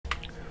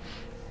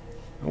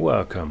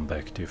Welcome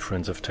back, dear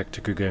friends of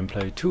tactical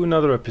gameplay, to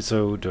another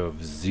episode of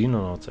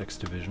Xenonauts X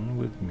Division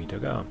with me,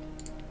 Dagar.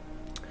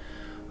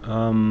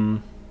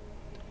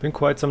 Been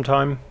quite some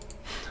time,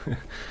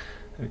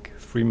 like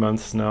 3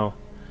 months now,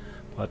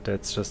 but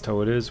that's just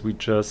how it is. We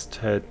just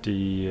had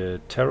the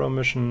terror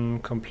mission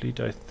complete,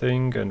 I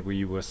think, and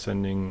we were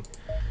sending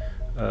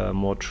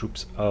more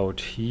troops out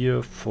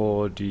here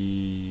for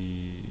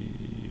the,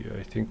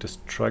 I think, the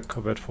strike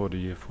corvette for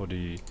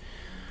the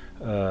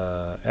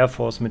Air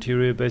Force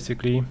material,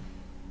 basically.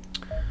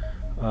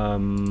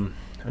 And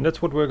that's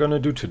what we're gonna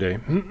do today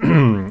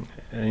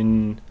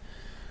in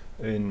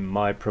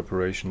my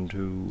preparation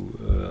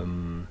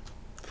to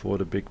for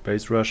the big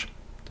base rush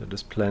that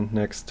is planned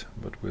next.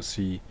 But we'll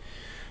see,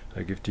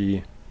 like, if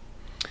the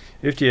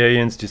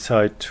aliens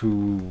decide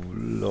to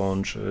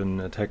launch an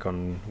attack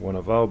on one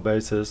of our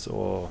bases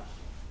or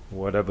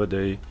whatever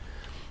they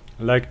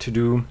like to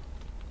do,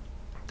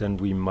 then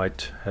we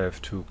might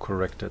have to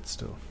correct that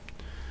still.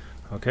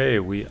 Okay,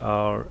 we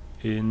are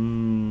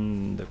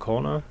in the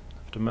corner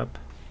of the map.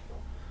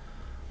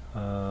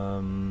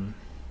 Andreas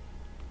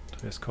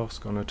Koch's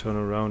gonna turn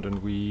around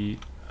and we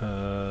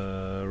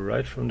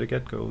right from the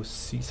get-go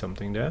see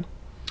something there.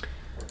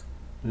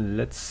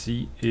 Let's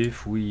see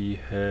if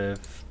we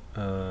have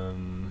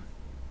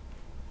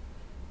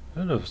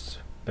those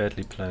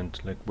badly planned.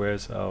 Like,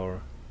 where's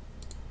our...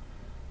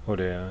 Oh,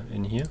 they are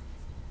in here.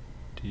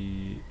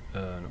 The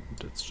no,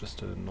 that's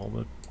just a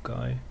normal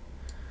guy.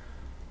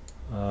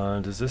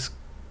 This is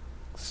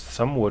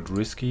somewhat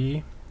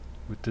risky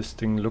with this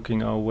thing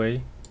looking our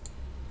way.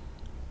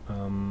 But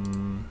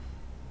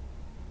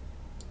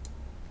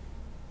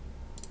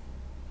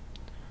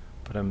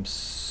I'm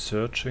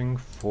searching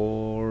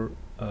for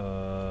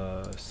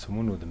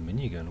someone with a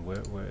minigun.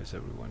 Where is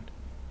everyone?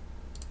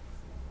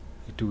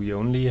 Do we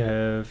only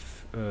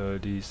have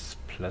these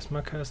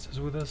plasma casters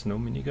with us? No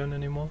minigun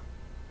anymore?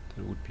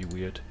 That would be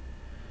weird.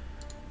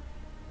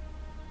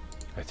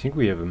 I think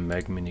we have a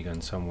mag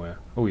minigun somewhere.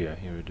 Oh yeah,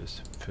 here it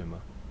is. Filmer.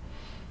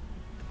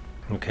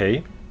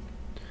 Okay.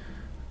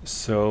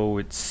 So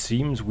it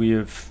seems we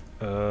have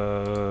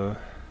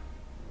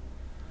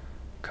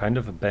kind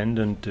of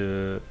abandoned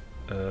the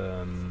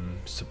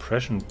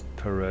suppression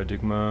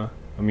paradigm. I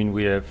mean,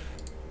 we have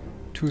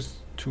two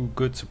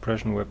good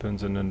suppression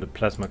weapons, and then the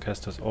plasma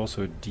caster is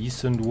also a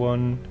decent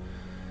one,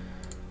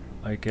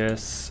 I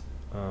guess.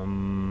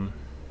 Can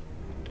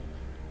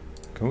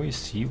we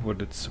see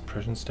what its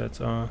suppression stats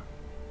are?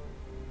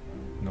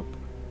 Nope.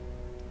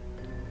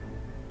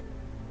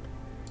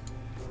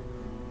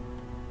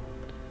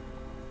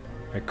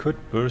 I could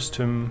burst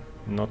him,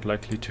 not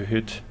likely to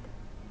hit.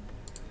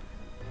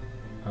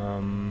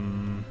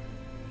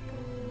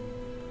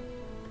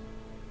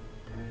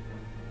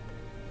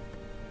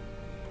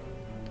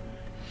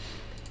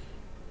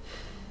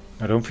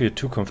 I don't feel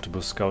too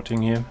comfortable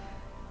scouting here.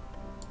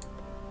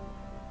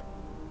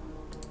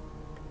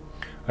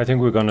 I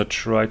think we're gonna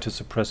try to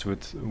suppress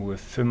with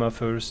Fima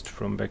first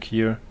from back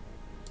here.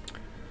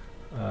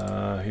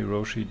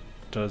 Hiroshi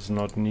does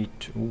not need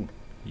to... Ooh,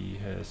 he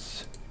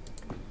has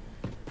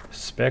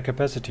spare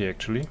capacity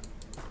actually.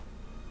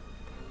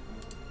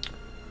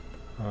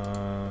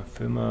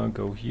 Fima,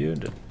 go here.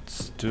 That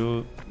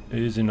still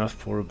is enough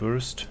for a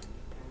burst.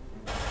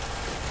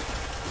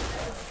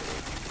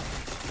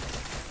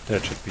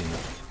 That should be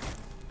enough.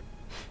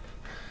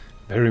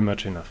 Very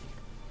much enough.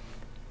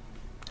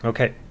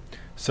 Okay,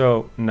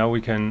 so now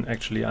we can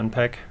actually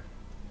unpack.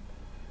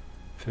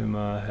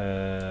 Fima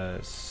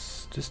has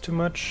this too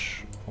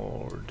much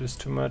or this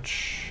too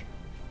much.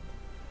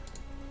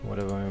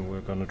 Whatever, we're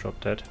gonna drop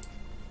that.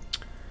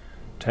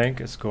 Tank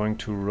is going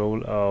to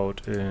roll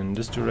out in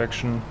this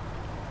direction,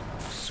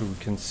 so we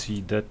can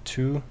see that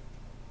too.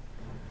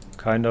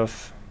 Kind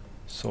of,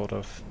 sort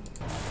of,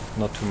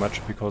 not too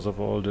much because of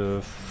all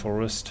the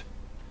forest.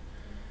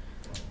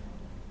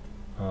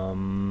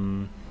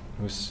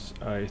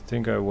 I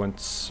think I want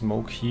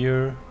smoke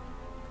here.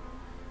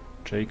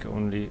 Jake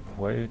only...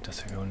 Why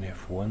does he only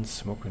have one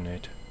smoke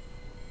grenade?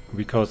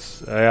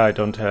 Because I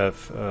don't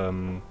have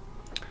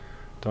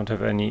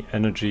any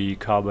energy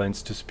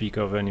carbines to speak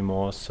of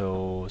anymore,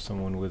 so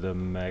someone with a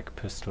mag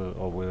pistol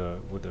or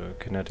with a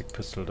kinetic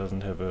pistol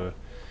doesn't have a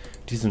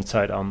decent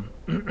sidearm,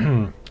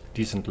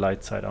 decent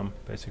light sidearm,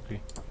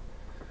 basically.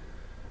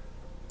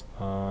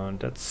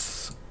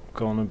 That's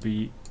gonna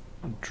be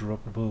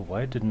droppable.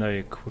 Why didn't I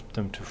equip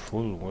them to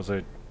full? Was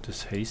I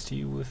this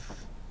hasty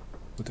with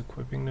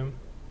equipping them?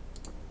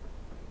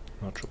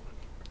 Not sure.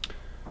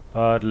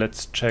 But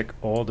let's check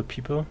all the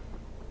people.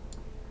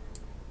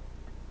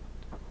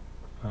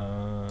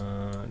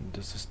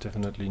 This is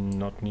definitely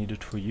not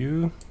needed for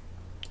you.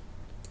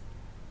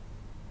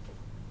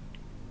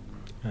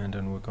 And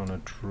then we're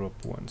gonna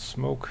drop one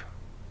smoke.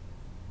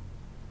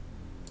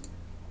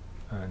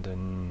 And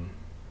then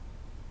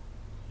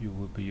you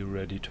will be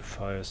ready to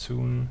fire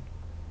soon.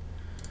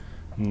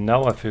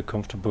 Now I feel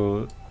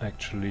comfortable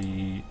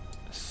actually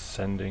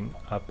sending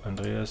up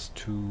Andreas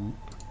to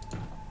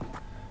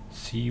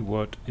see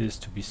what is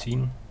to be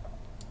seen.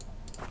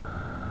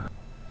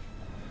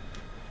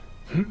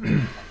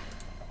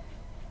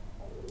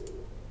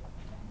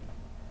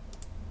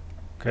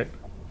 Okay.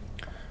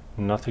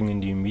 Nothing in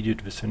the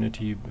immediate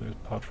vicinity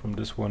apart from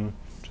this one,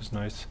 which is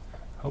nice.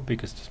 How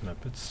big is this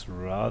map? It's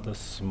rather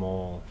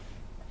small.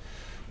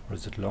 Or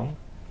is it long?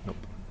 Nope.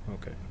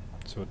 Okay.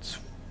 So it's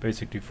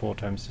basically 4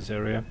 times this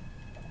area.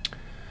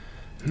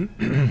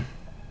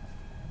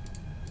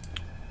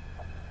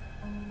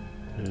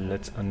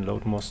 Let's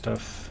unload more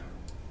stuff.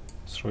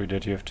 Sorry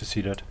that you have to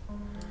see that.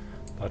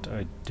 But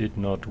I did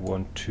not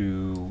want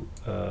to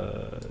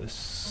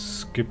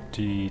skip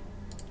the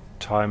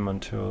time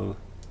until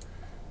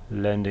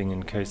landing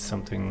in case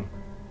something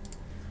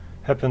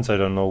happens. I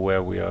don't know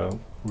where we are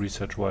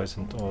research wise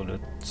and all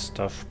that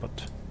stuff, but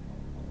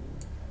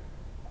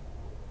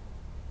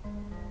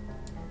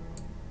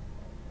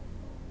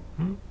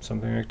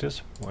something like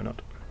this, why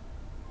not?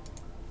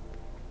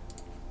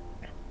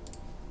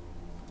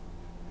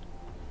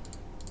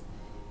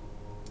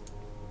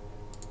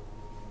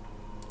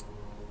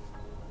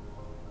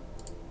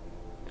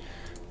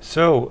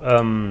 So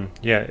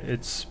yeah,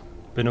 it's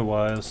been a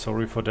while,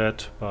 sorry for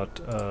that,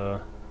 but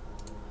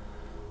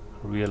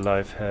real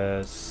life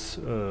has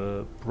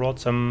brought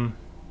some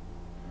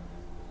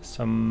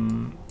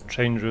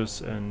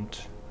changes and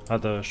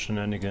other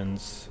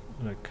shenanigans,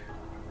 like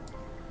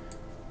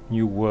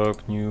new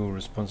work, new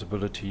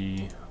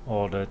responsibility,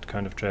 all that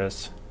kind of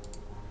jazz.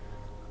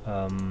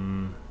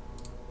 Who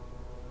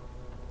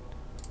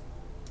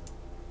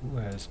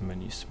has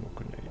many smoke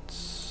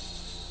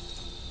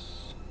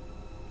grenades?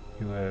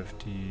 You have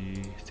the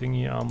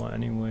thingy armor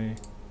anyway.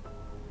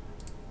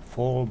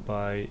 4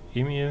 by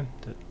Emil,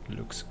 that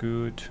looks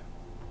good.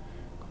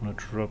 Gonna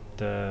drop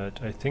that,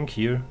 I think,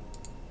 here.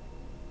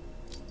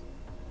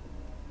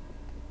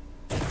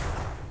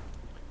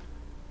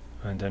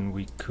 And then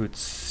we could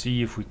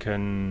see if we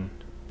can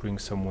bring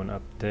someone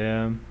up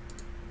there.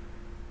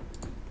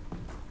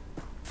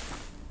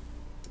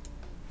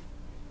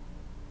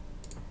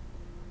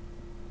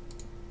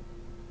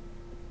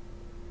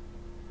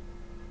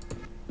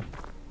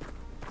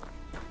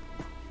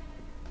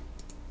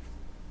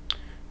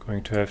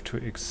 Going to have to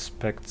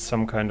expect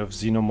some kind of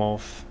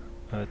xenomorph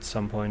at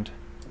some point.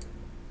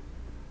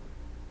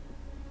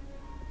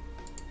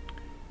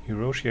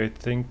 Hiroshi, I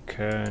think,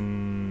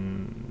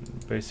 can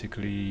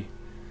basically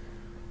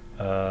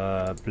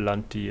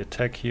blunt the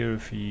attack here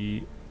if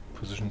he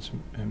positions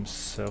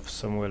himself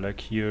somewhere like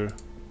here,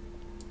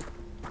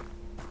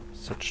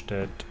 such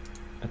that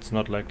it's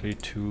not likely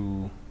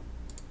to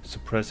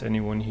suppress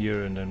anyone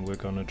here, and then we're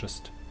gonna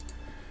just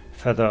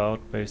feather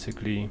out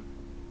basically.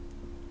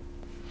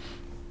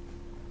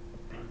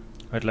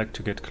 I'd like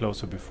to get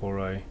closer before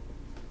I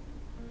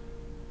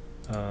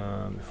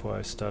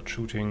start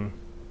shooting.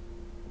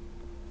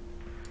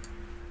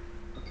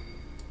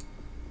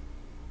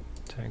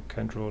 Tank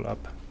can't roll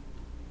up.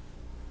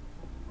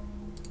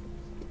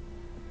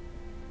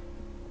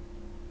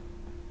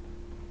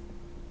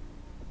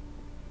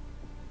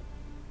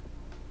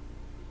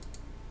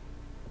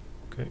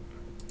 Okay.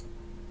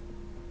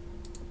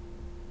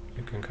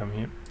 You can come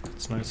here.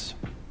 That's nice.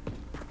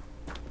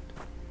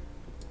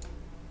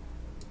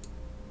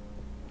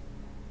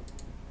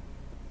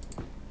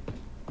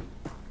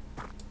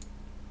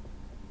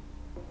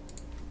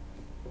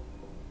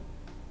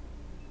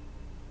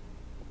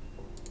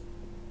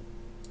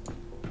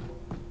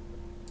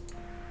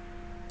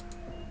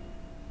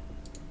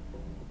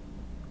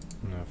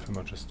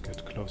 Just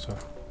get closer.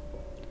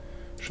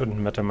 Shouldn't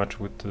matter much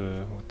with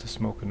the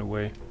smoke in the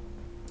way.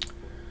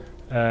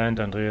 And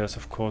Andreas,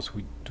 of course,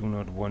 we do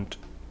not want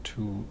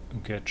to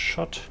get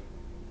shot.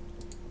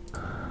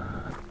 So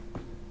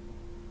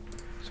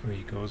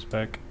he goes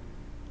back,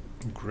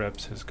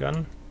 grabs his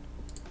gun,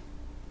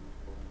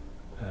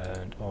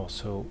 and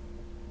also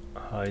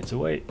hides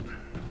away.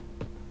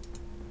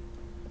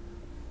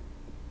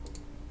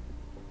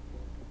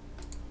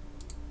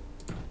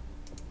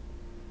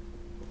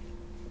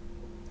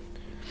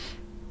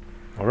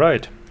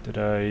 Alright, did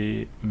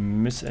I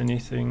miss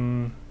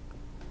anything?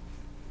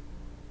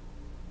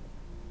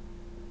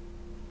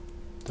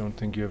 Don't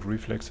think you have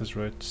reflexes,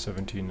 right?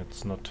 17,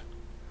 it's not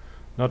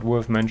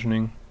worth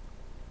mentioning.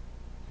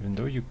 Even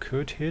though you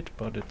could hit,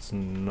 but it's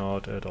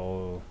not at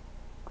all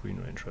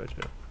green range right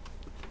there.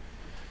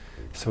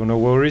 So no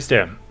worries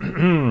there.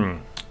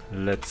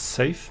 Let's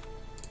save,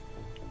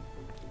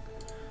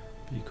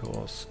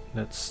 because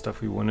that's stuff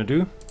we want to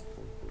do.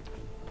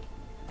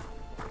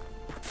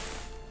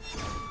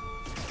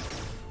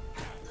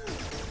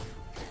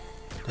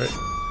 Okay.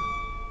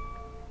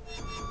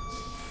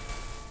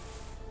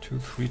 2,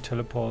 3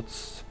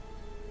 teleports.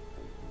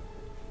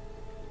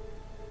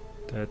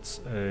 That's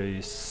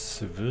a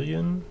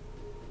civilian.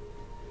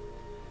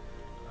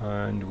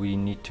 And we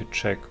need to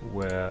check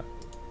where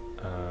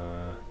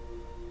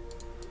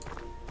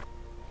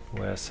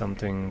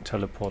something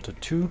teleported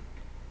to.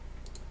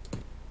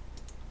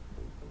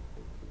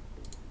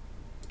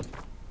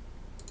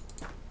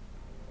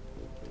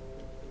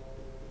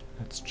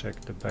 Let's check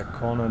the back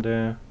corner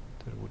there.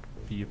 That would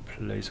be a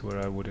place where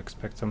I would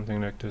expect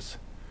something like this.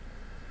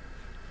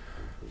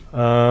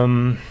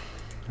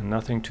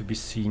 Nothing to be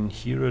seen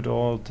here at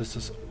all. This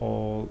is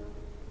all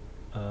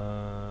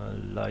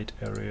light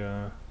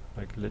area,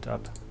 like lit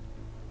up.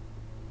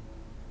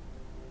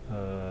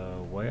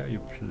 Why are you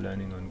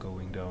planning on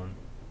going down?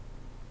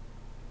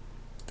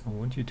 Don't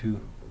want you to.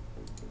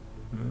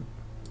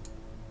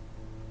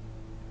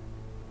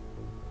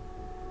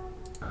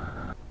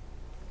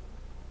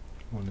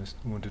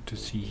 Wanted to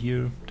see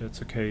here.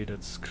 That's okay,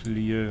 that's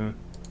clear.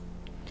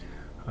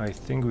 I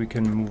think we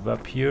can move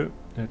up here,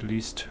 at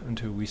least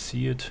until we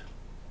see it.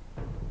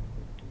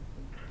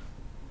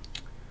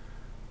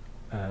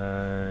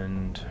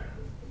 And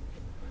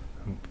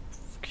I'm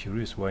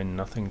curious why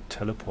nothing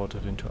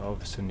teleported into our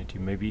vicinity.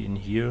 Maybe in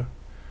here.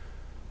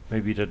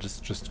 Maybe that is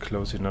just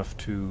close enough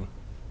to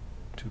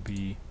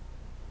be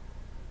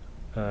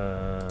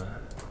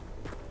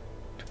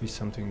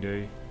something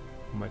they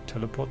might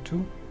teleport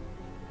to.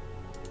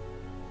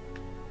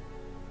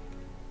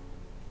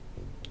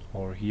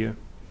 Or here.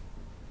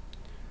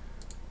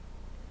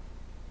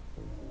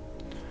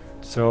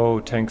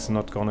 So tank's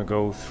not gonna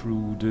go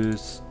through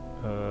this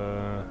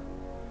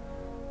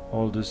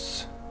all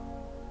this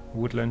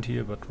woodland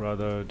here, but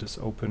rather this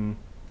open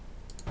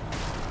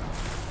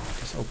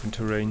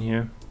terrain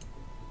here.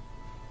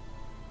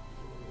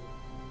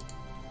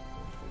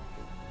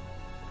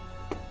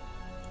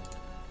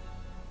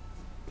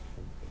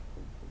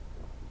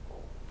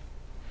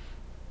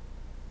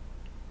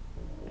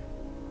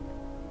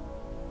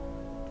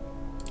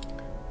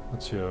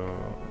 What's your...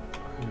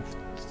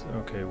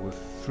 okay, with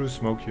through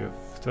smoke you have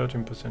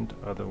 13%,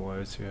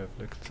 otherwise you have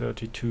like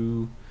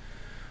 32,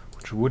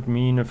 which would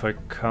mean if I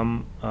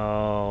come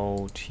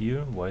out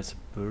here, why is a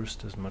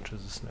burst as much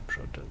as a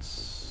snapshot?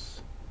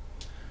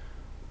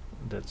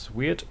 That's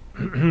weird.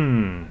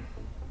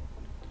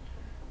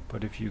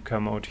 But if you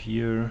come out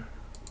here,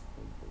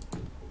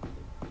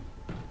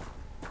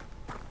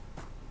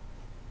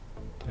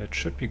 that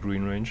should be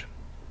green range.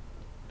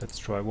 Let's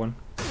try one.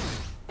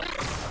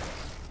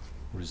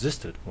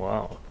 Resisted.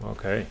 Wow.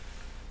 Okay.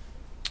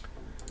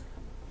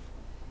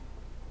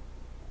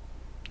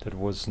 That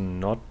was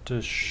not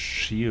a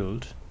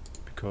shield,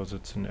 because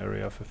it's an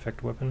area of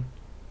effect weapon.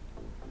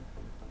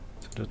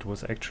 So that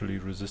was actually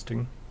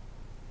resisting.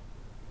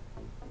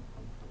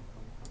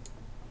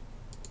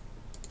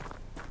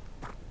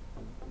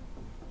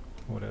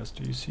 What else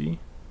do you see?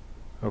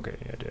 Okay,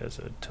 yeah, there's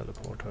a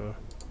teleporter.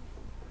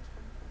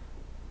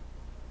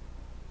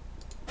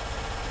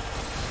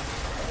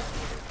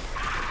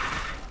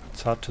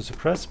 It's hard to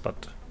suppress,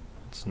 but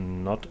it's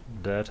not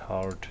that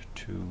hard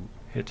to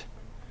hit.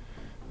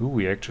 Ooh,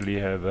 we actually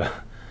have a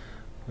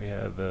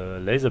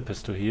laser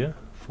pistol here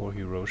for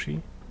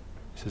Hiroshi.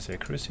 Is his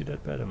accuracy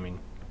that bad? I mean,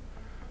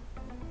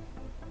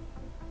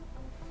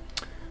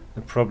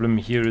 the problem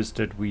here is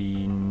that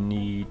we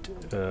need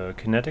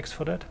kinetics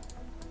for that,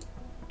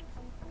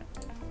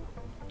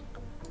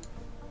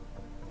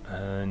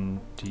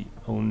 and the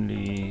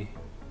only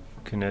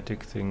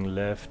kinetic thing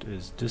left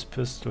is this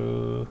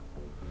pistol,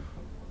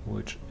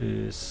 which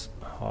is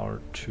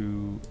hard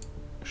to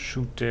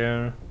shoot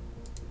there.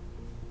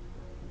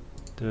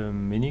 The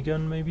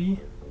minigun, maybe?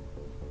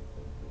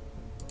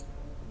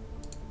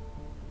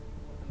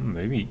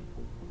 Maybe.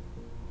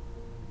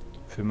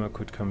 Firma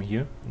could come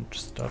here and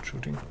just start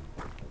shooting.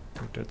 I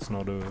think that's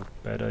not a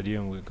bad idea,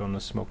 and we're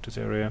gonna smoke this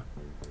area.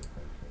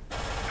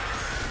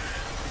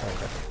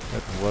 Okay,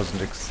 that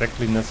wasn't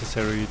exactly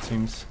necessary, it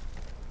seems.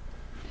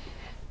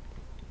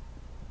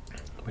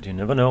 But you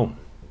never know.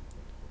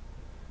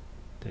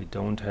 They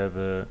don't have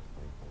a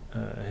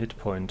hit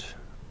point.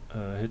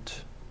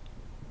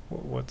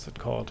 What's it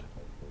called?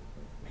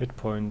 Hit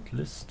point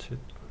list?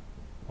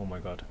 Oh my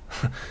god.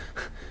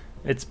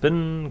 It's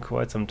been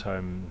quite some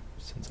time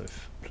since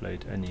I've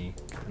played any...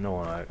 No,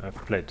 I've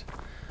played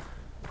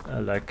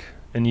like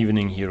an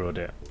evening hero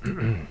there.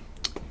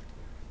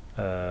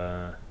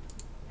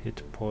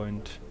 Hit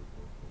point...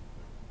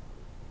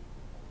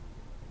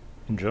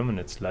 In German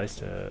it's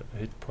Leiste,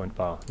 hit point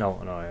bar. No,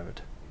 I have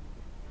it.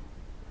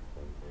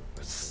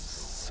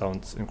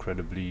 Sounds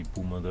incredibly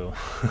boomer though.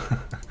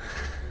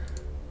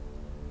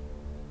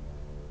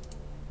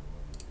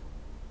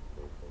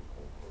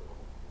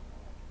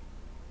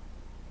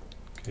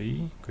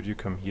 Okay, could you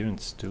come here and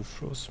still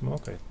throw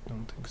smoke? I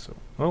don't think so.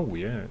 Oh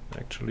yeah,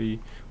 actually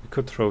we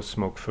could throw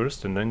smoke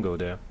first and then go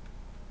there.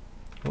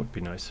 That would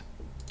be nice.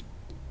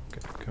 Okay,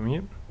 come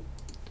here.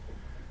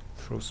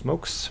 Throw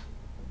smokes.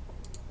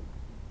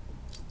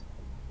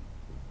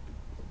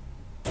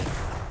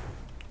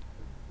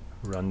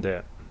 Run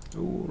there.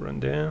 Ooh, run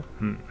there.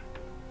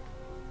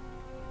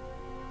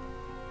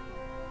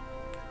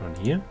 Run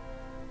here.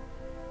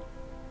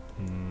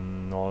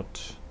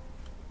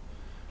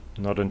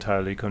 Not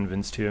entirely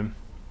convinced here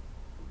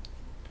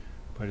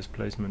by this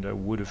placement. I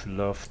would have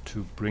loved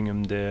to bring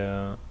him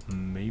there.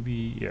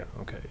 Maybe, yeah,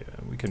 okay, yeah,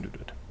 we can do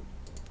that.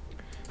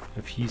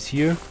 If he's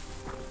here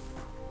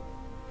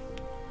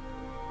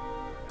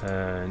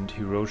and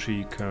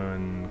Hiroshi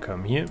can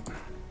come here,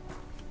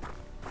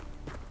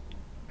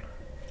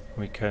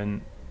 we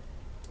can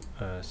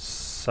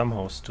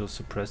somehow still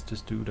suppress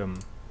this dude. I'm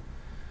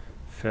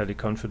fairly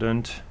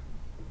confident.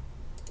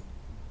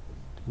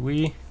 Do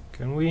we?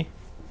 Can we?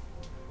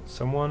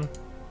 Someone?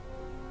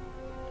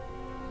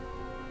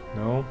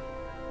 No.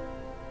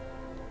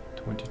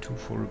 22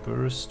 for a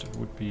burst. It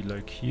would be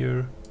like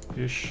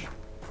here-ish.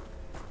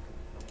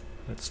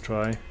 Let's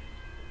try.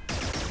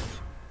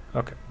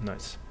 Okay,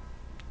 nice.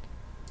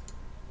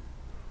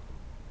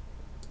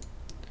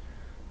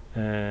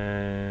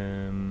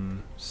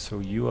 So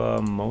you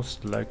are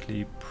most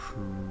likely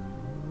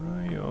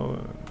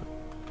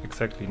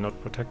exactly not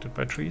protected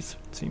by trees,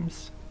 it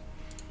seems.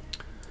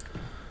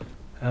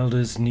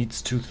 Aldous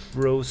needs to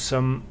throw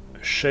some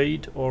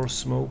shade or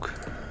smoke,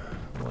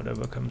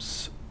 whatever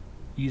comes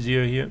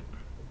easier here.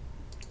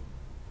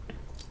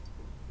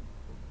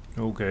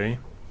 Okay.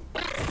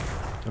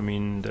 I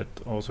mean, that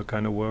also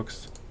kind of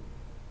works.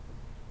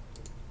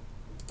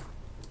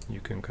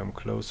 You can come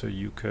closer,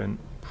 you can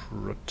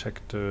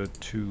protect the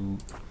two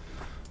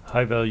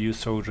high value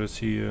soldiers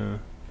here.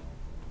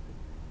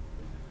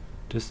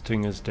 This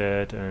thing is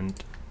dead and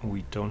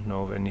we don't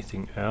know of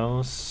anything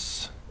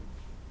else.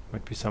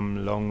 Might be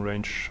some long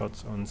range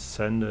shots on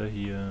Sander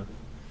here.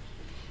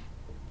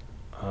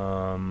 But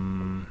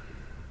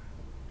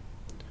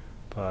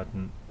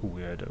oh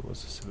yeah, there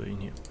was a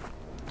civilian here.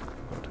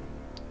 Forgot.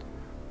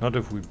 Not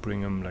if we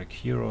bring him like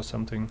here or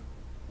something.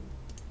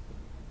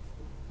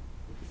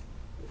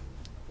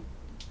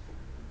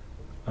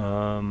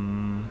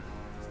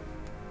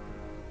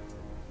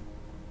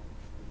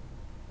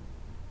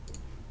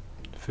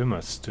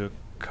 Firma's still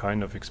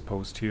kind of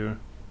exposed here.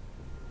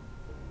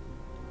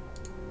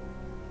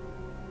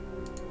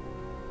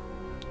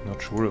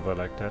 Not sure if I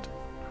like that.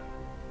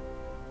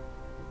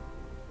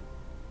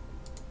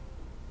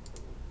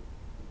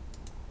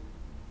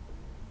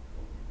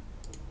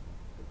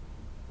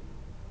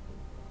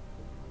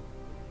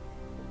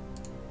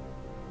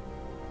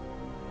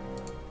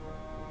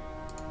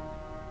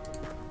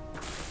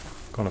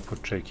 Gonna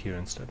put Jake here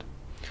instead.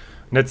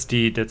 And that's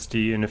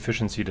the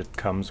inefficiency that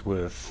comes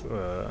with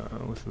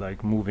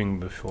like moving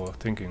before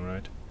thinking,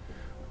 right?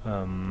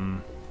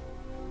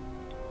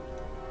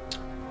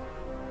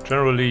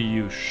 Generally,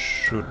 you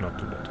should not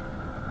do that.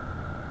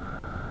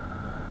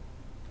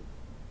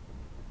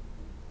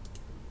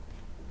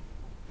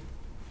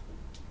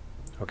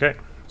 Okay,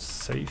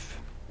 save.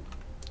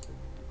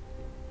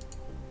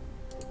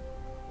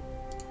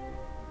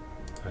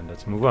 And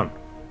let's move on.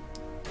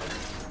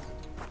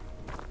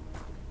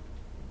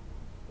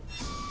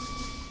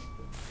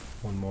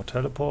 One more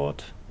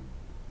teleport.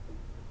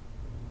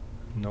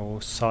 No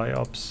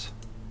psyops.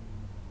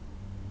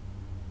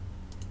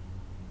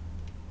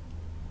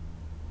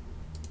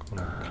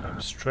 Gonna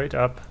climb straight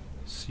up.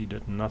 See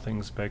that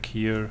nothing's back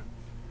here.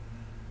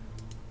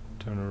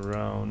 Turn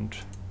around.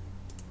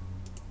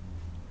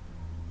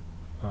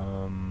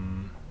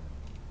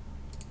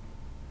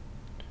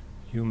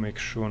 You make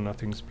sure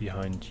nothing's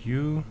behind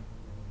you.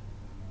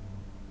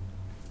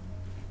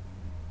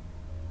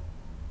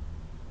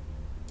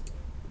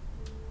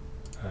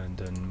 And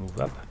then move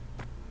up.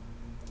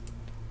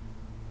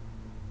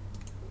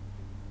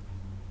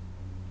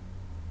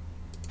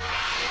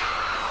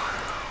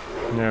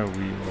 Now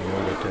we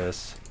know that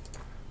there's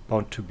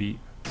bound to be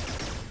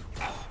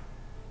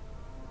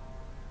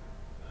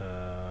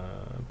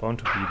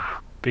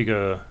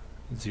bigger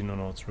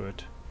Xenonauts,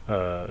 right?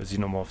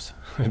 Xenomorphs,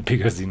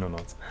 bigger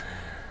Xenonauts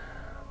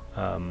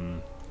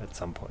at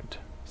some point,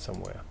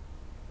 somewhere.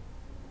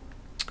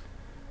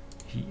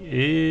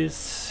 He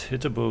is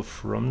hittable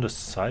from the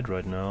side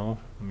right now.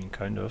 I mean,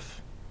 kind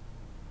of.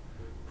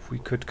 If we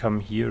could come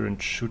here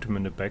and shoot him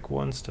in the back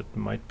once, that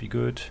might be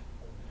good.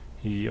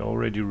 He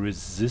already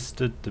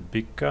resisted the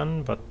big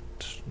gun, but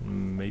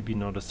maybe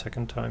not a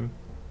second time.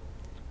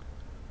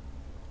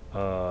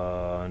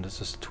 And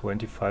this is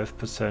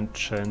 25%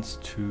 chance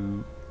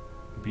to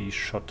be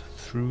shot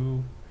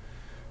through.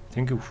 I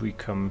think if we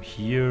come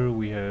here,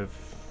 we have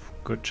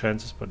good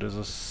chances, but this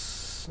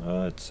is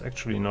it's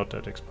actually not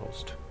that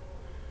exposed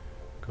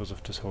because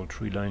of this whole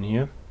tree line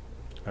here,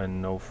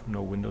 and no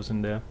windows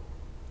in there.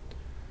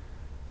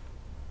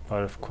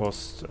 But of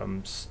course,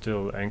 I'm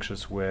still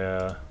anxious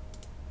where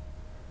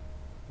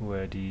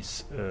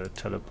these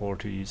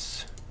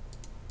teleportees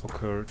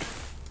occurred.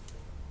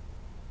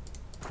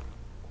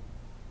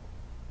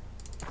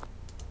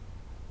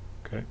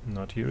 Okay,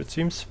 not here it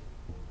seems.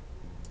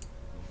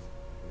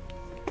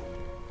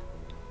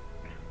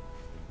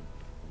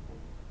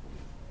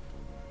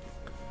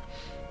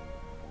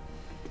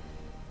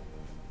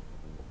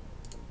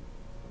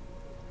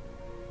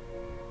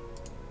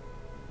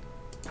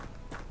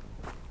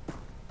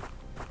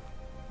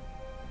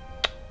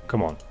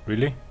 Come on,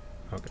 really?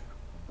 Okay,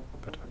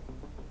 better.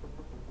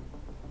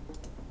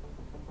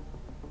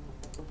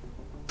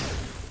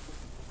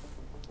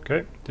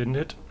 Okay, didn't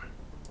hit.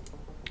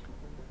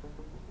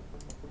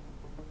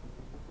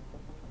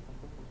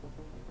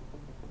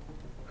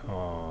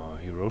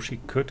 Hiroshi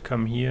could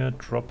come here,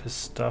 drop his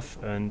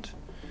stuff, and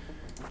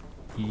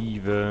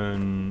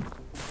even,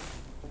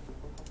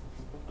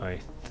 I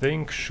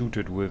think, shoot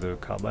it with a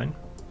carbine.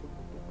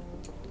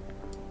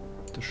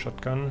 The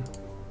shotgun.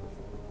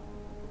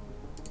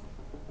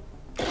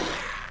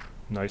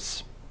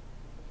 Nice.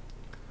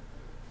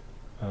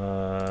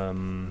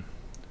 Not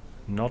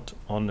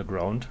on the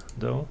ground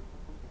though.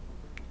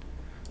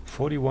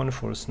 41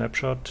 for a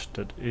snapshot,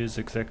 that is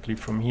exactly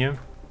from here.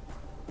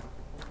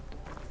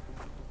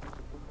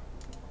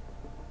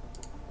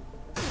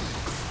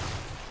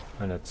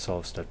 And that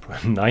solves that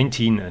problem.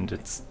 19 and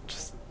it's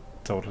just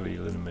totally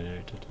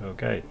eliminated.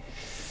 Okay.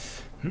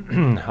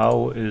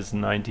 How is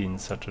 19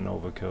 such an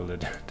overkill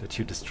that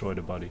you destroy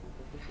the body?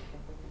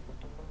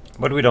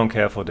 But we don't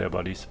care for their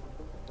bodies.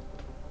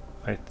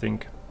 I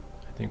think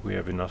we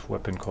have enough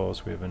weapon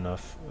cores, we have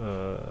enough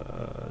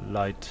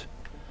light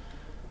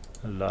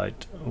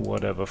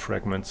whatever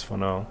fragments for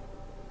now.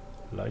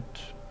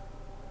 Light?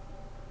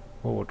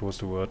 Oh, what was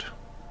the word?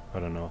 I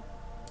don't know.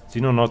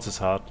 Xenonauts is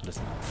hard.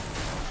 Listen.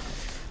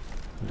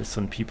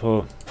 Listen,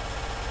 people.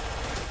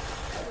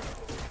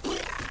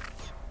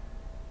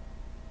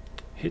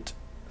 Hit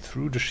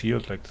through the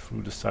shield, like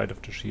through the side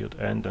of the shield,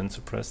 and then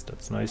suppress.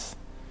 That's nice.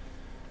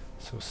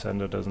 So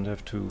Sander doesn't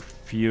have to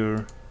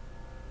fear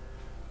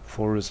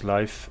for his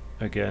life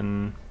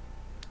again.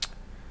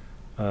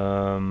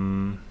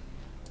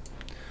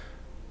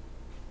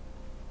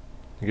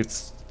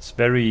 It's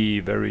very,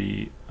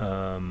 very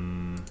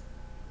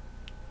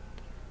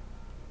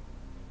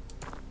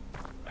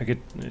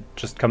it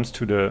just comes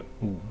to the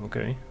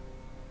okay.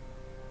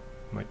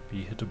 Might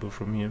be hittable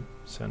from here,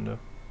 Sander.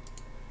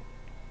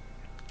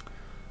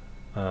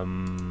 I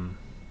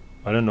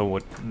don't know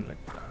what, like,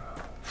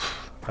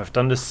 I've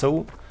done this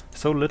so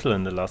little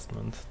in the last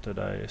month that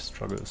I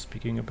struggle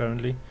speaking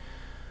apparently.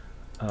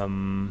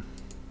 Like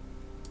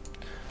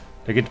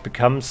it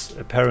becomes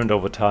apparent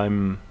over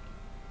time,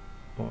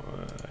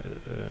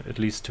 at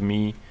least to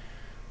me,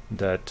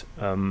 that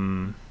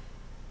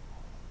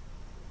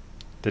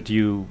that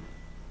you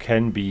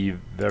can be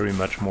very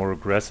much more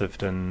aggressive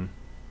than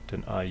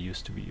I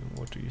used to be.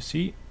 What do you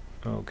see?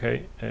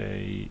 Okay,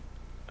 a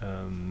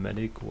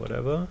medic,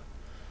 whatever.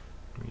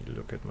 Let me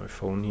look at my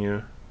phone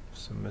here.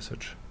 Some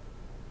message.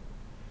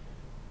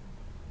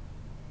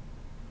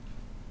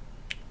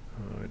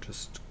 I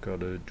just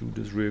gotta do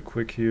this real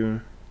quick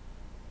here.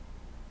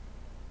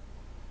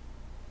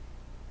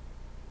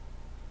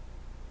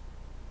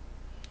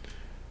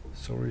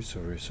 Sorry.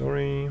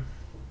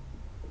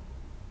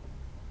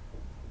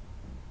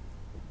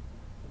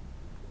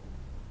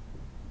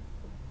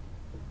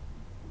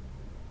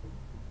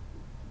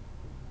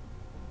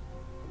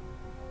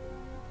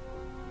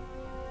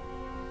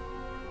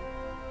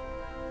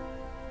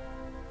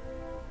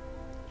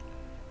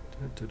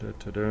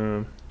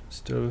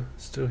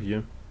 Still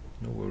here.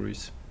 No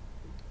worries.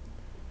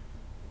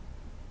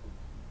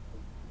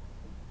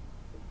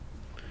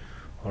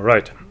 All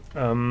right.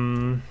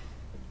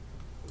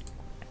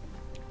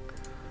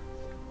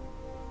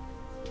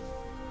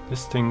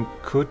 This thing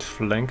could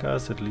flank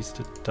us. At least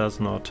it does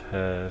not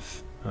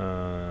have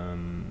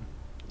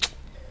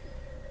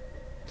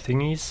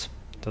thingies.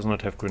 Does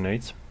not have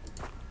grenades.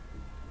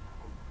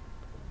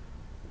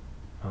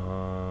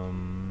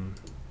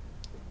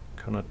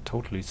 Cannot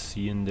totally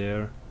see in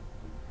there.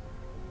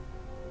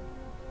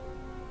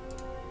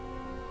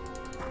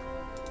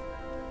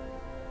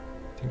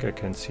 I think I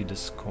can see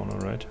this corner,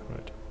 right?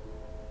 Right.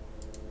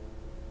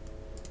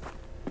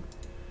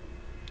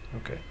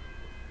 Okay.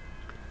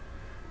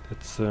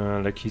 That's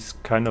like he's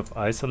kind of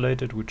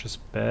isolated, which is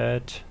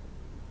bad.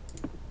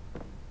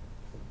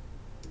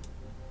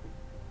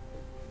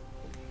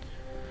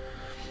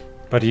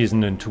 But he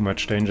isn't in too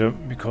much danger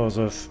because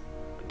of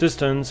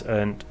distance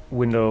and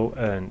window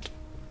and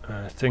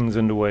things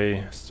in the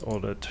way, all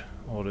that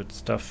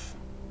stuff.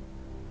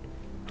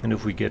 And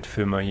if we get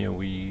Firma here,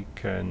 we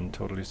can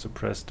totally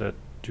suppress that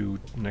dude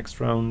next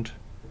round,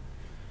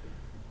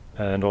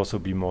 and also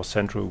be more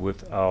central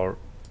with our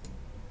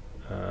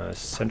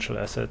essential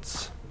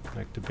assets,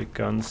 like the big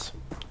guns,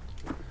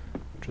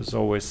 which is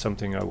always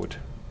something I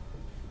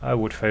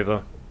would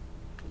favor.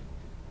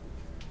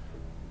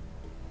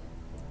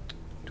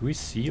 Do we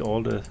see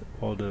all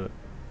the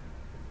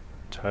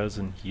tiles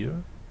in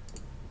here?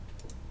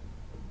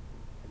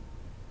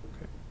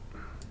 Okay.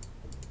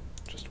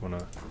 Just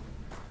wanna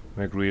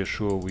make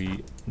reassure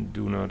we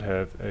do not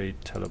have a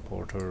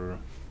teleporter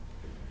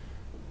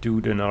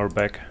dude in our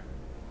backyard,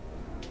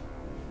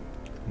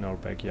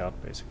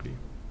 basically.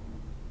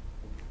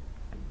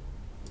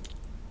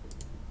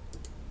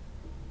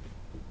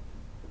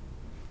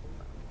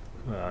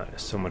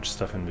 There's so much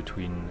stuff in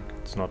between.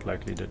 It's not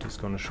likely that he's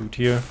gonna shoot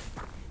here.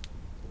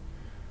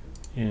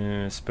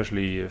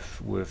 Especially if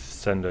with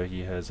Sander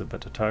he has a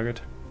better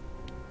target.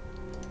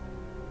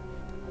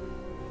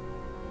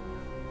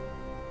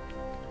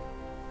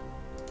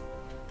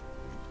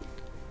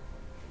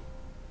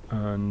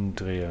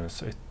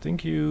 Andreas, I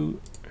think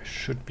you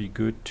should be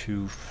good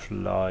to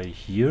fly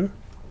here.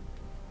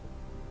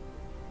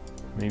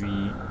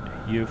 Maybe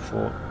here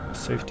for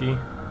safety.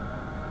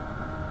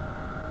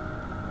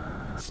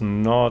 It's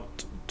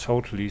not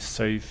totally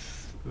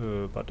safe,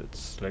 but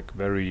it's like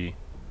very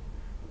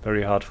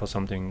hard for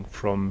something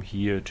from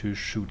here to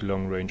shoot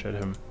long range at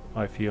him,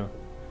 I feel,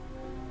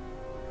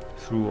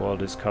 through all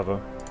this cover.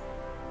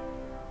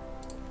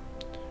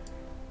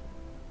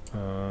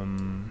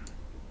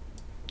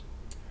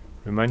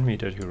 Remind me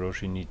that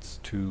Hiroshi needs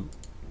to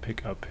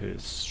pick up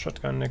his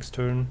shotgun next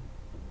turn.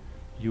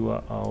 You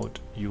are out,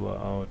 you are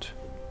out.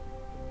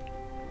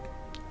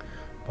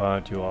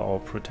 But you are all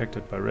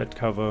protected by red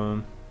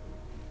cover.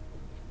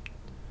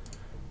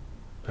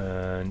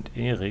 And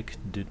Erik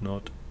did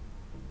not...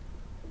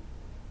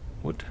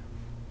 What?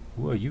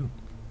 Who are you?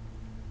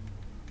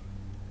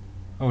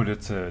 Oh,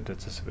 that's a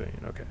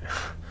civilian, okay.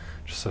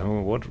 So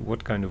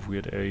what kind of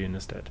weird alien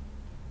is that?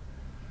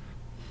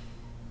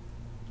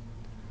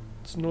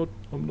 It's not,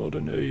 I'm not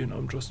an alien,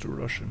 I'm just a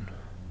Russian.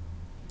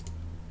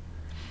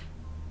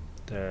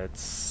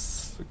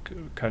 That's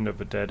kind of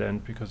a dead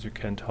end because you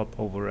can't hop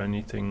over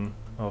anything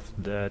of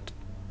that.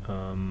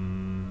 So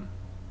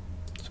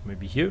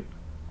maybe here.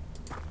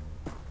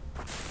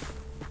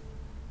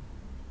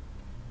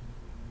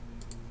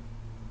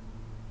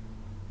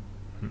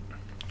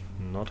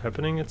 Not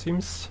happening, it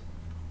seems.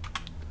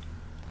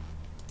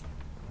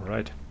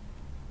 Right.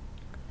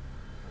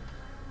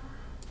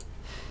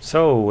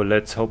 So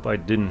let's hope I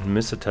didn't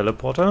miss a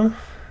teleporter.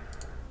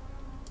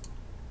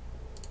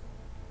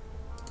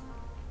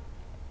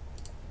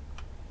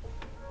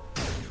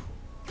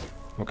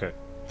 Okay.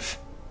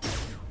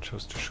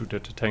 Chose to shoot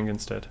at the tank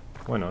instead.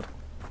 Why not?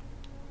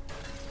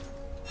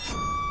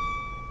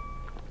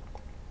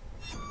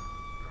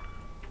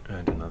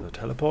 And another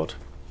teleport.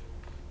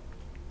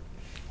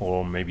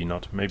 Or maybe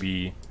not.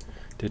 Maybe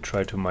they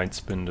try to mind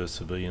spin the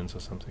civilians or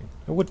something.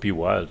 It would be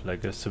wild,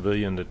 like a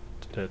civilian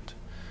that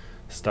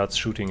starts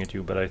shooting at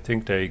you, but I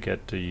think they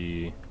get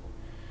the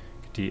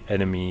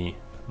enemy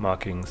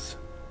markings,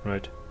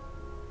 right?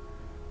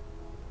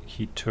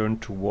 He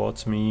turned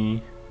towards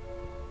me.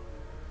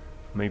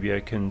 Maybe I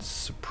can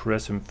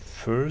suppress him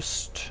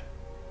first.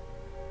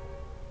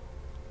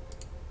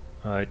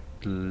 I'd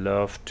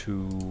love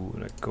to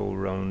like go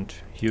around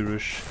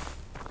here-ish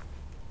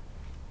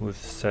with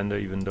Sander,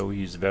 even though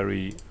he's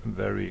very,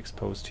 very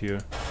exposed here.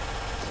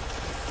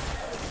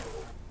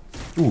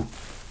 Ooh,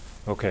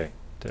 okay.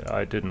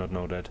 I did not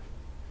know that.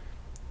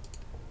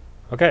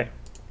 Okay.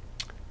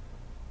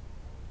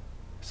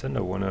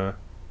 Sander wanna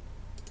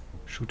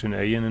shoot an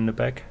alien in the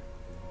back?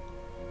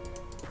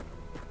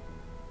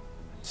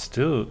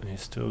 He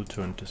still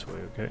turned this way,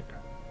 okay.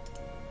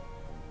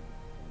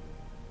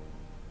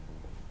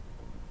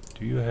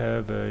 Do you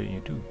have a...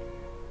 you do.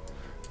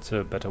 It's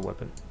a better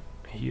weapon.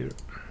 Here.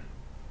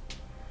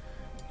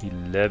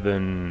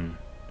 11.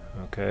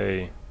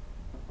 Okay.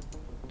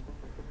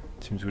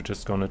 Seems we're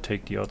just gonna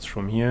take the odds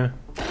from here.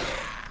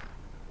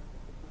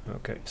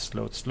 Okay,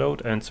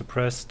 slowed and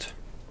suppressed.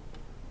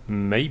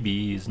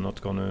 Maybe he's not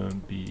gonna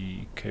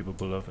be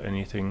capable of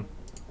anything.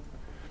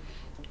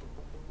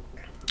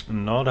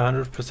 Not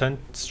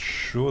 100%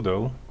 sure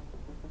though.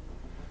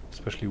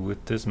 Especially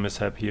with this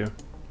mishap here.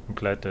 I'm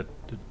glad that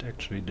it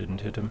actually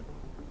didn't hit him.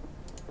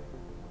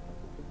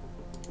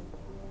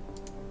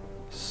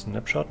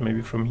 Snapshot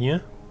maybe from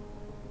here.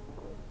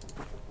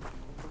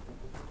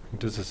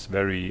 This is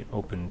very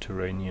open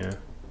terrain here.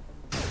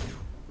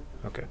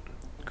 Okay.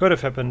 Could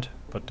have happened,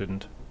 but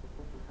didn't.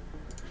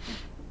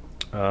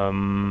 Now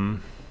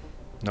I'm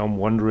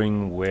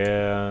wondering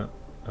where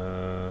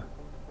the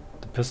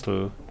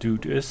pistol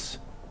dude is.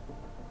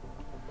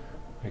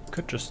 I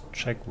could just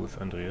check with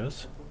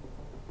Andreas.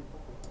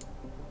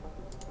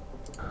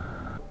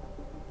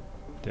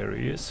 There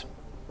he is.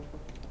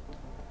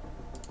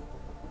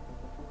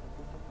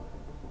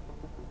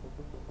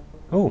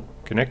 Oh,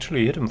 can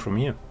actually hit him from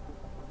here.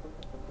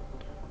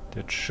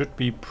 That should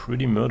be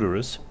pretty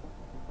murderous.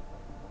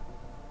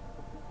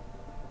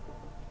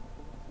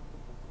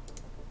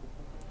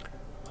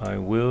 I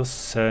will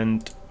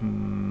send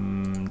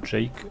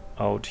Jake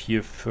out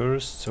here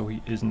first, so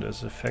he isn't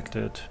as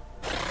affected.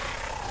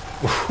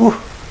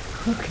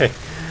 Okay,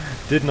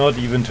 did not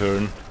even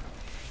turn.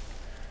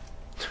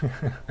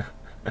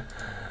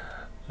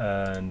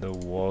 And the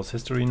wall's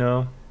history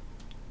now.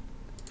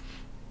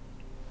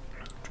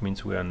 Which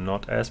means we are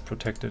not as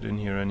protected in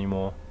here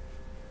anymore.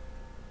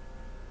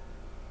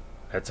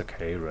 That's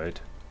okay, right?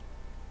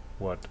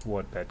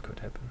 What bad could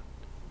happen?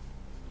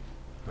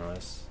 No,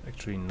 there's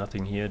actually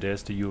nothing here.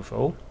 There's the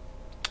UFO.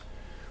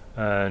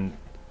 And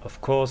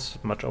of course,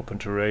 much open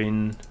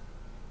terrain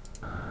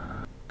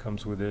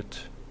comes with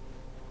it.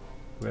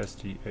 Where's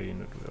the A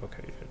unit?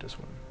 Okay, yeah, this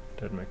one.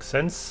 That makes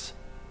sense.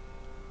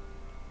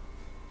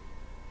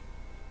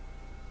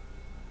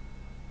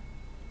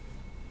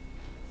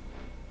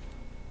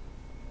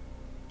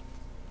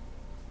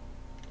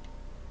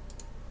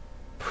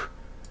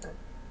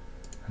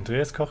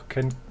 Andreas Koch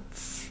can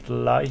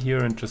fly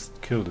here and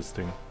just kill this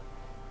thing.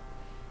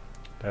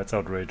 That's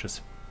outrageous.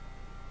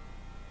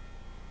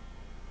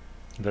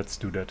 Let's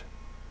do that.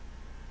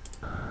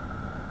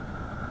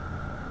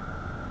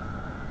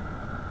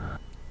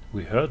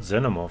 We heard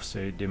Xenomorphs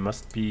say they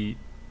must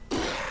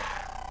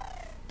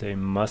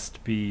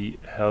be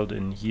held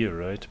in here,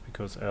 right?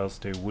 Because else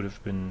they would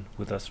have been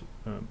with us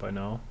by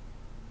now.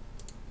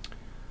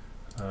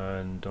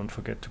 And don't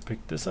forget to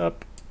pick this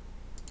up.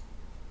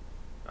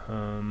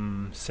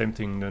 Same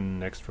thing, the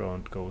next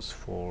round goes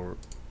for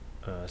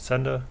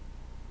sander.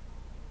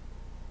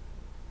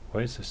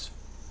 Why is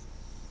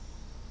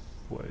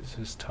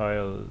this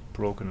tile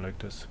broken like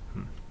this?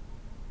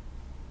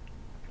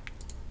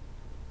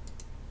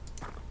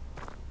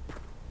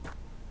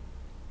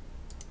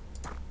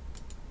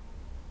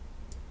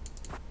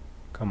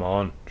 Come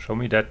on, show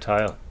me that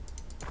tile.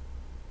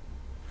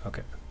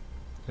 Okay,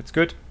 that's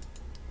good.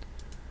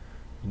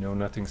 You know,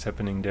 nothing's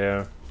happening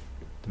there.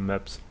 The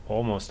map's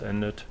almost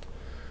ended.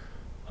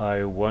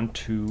 I want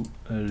to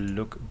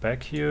look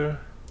back here,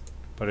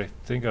 but I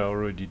think I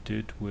already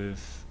did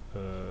with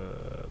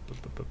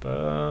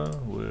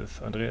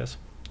Andreas.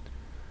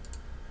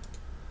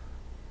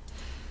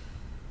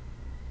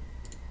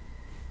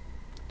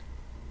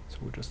 So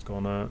we're just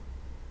gonna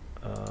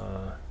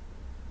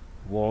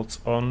waltz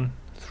on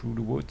through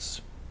the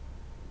woods.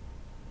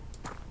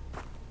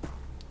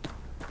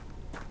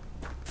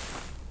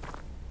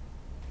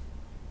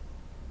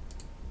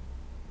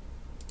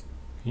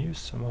 Can you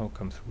somehow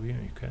come through here?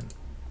 You can.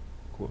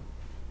 Cool.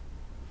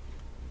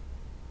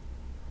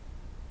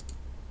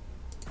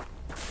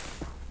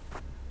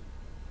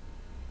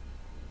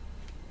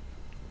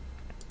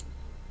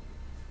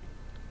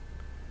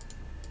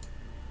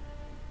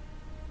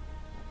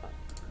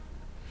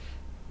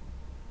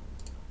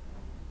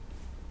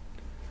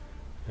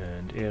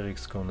 And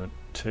Eric's gonna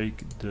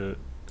take the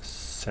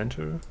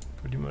center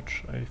pretty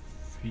much, I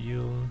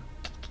feel.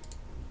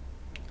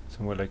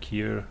 Somewhere like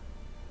here.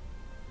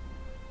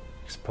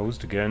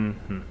 Exposed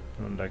again.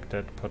 Don't like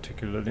that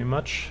particularly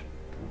much.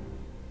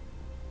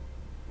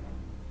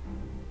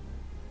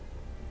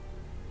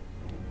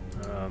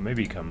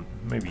 Maybe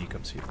he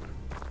comes here.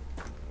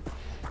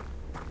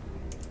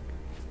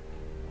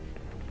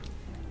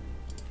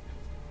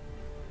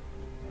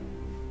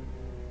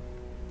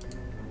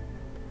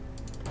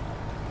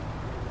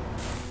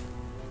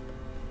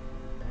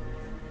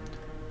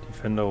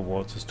 Defender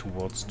waltzes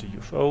towards the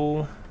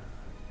UFO.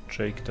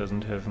 Jake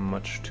doesn't have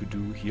much to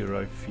do here,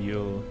 I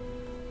feel.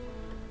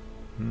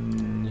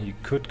 He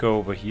could go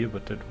over here,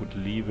 but that would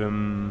leave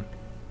him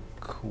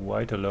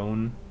quite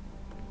alone.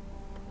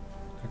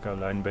 Like our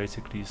line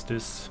basically is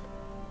this.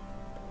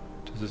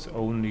 This is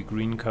only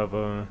green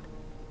cover.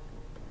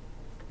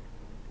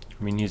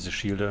 I mean, he's a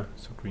shielder,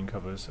 so green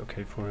cover is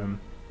okay for him.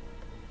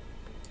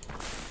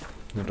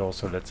 And it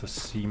also lets us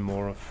see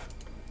more of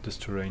this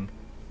terrain.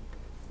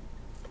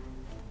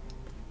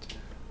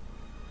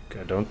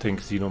 I don't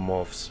think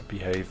xenomorphs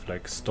behave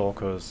like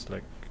stalkers,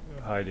 like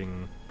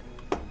hiding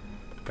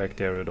back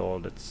there at all.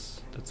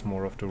 That's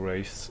more of the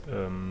wraith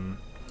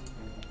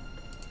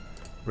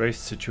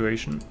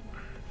situation.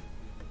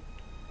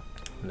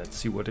 Let's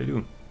see what they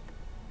do.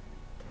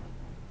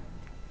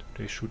 Do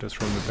they shoot us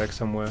from the back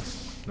somewhere?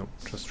 No,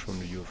 just from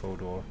the UFO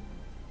door.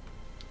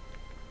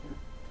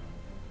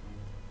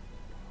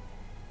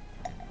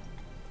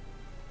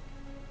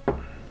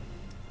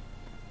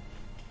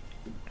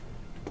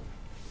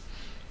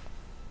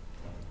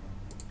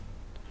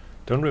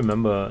 Don't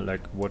remember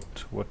like what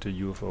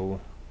the UFO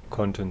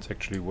contents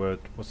actually were.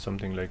 It was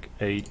something like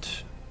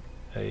 8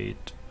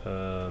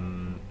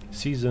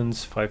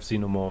 seasons, 5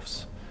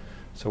 xenomorphs.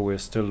 So we're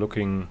still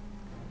looking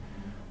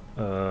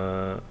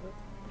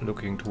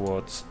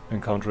towards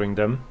encountering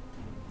them.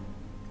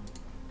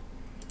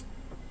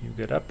 You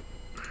get up.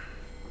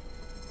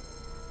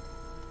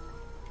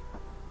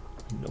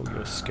 You know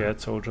you're scared,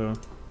 soldier.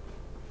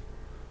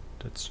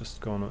 That's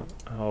just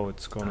how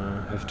it's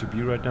gonna have to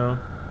be right now.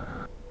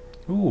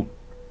 Ooh,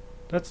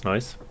 that's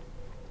nice.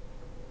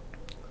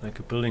 Like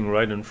a building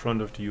right in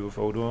front of the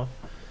UFO door,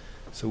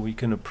 so we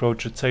can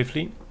approach it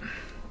safely.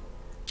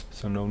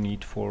 So no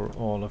need for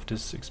all of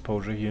this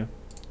exposure here.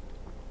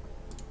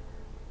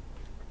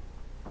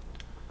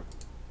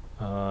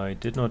 I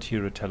did not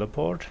hear a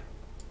teleport,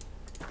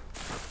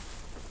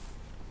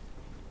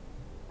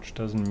 which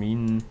doesn't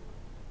mean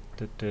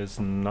that there's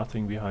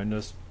nothing behind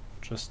us,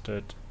 just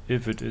that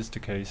if it is the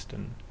case,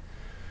 then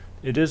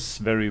it is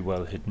very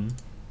well hidden.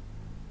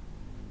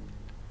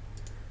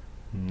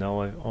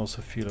 Now I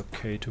also feel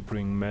okay to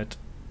bring Matt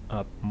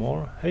up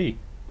more. Hey,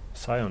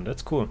 Scion,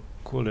 that's cool.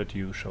 Cool that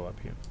you show up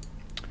here.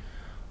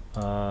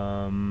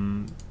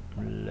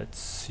 Let's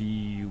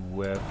see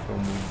where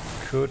from we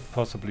could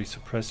possibly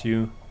suppress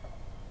you.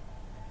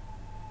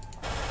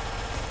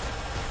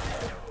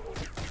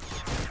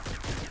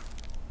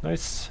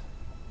 Nice.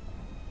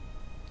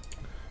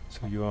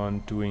 So you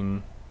aren't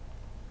doing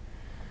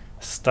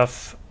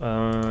stuff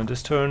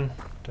this turn,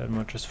 that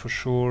much is for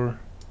sure.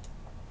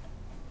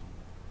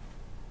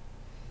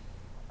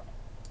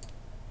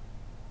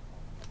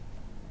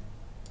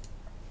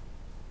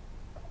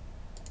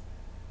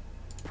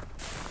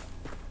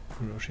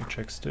 Roshi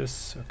checks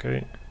this,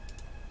 okay.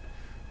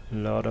 A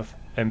lot of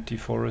empty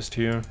forest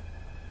here.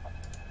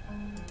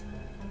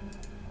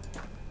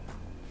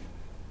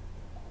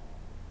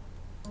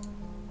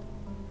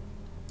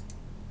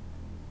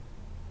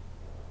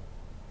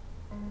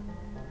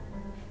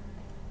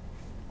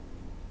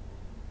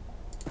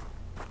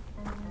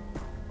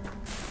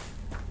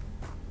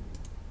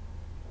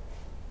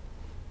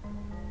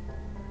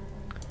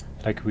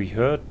 Like we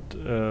heard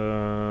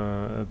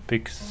a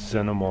big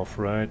xenomorph,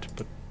 right?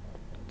 But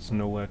it's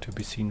nowhere to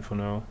be seen for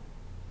now.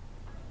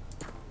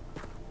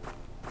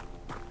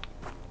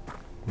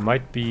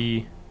 Might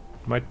be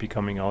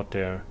coming out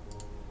there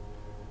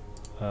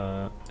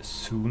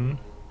soon.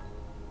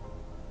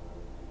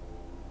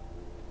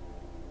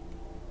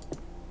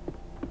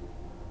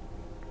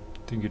 I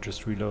think you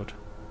just reload.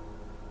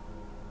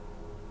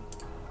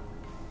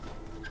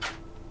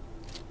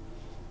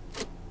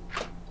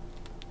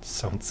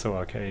 Sounds so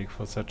archaic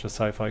for such a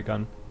sci-fi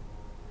gun.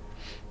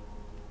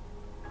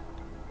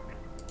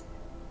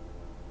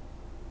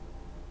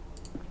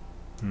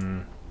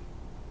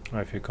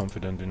 I feel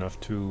confident enough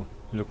to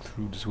look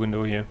through this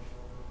window here.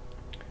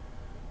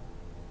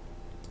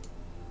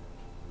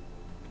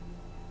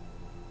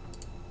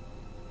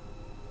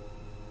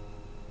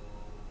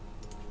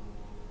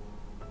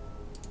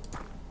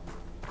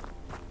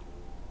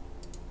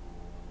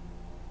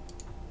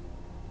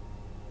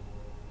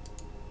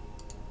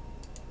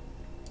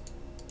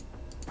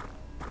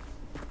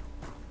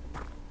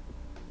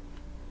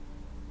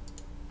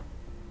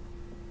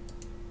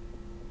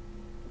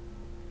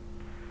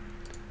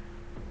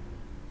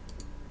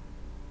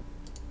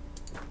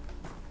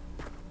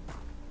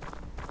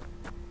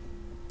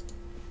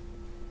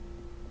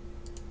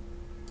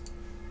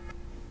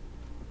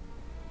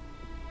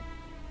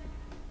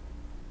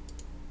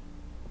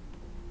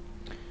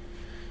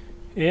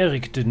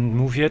 Eric didn't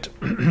move yet.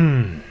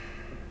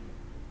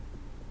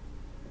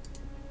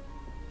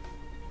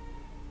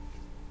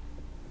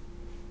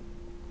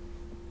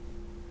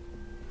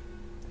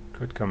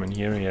 Could come in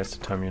here. He has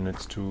the time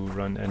units to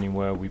run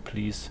anywhere we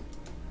please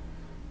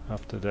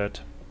after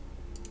that.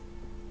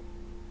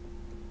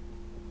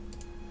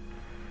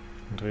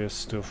 Andreas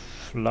still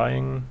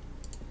flying.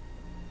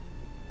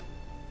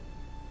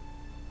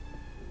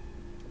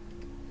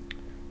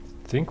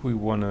 I think we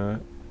wanna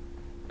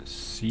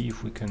see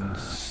if we can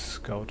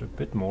scout a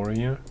bit more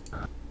here.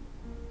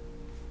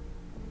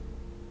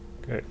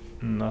 Okay,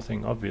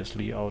 nothing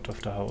obviously out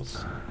of the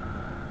house.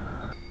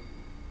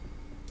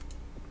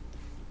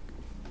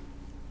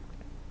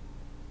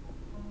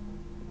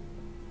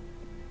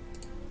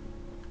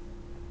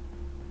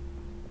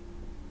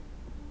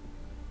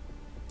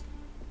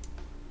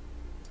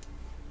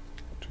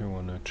 Do you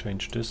want to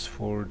change this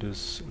for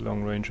this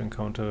long-range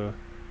encounter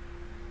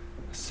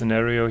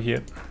scenario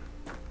here?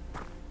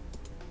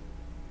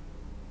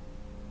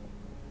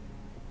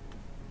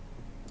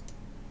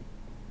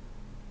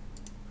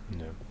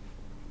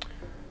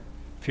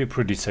 Feel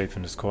pretty safe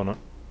in this corner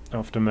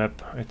of the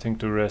map. I think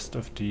the rest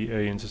of the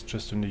aliens is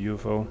just in the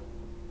UFO.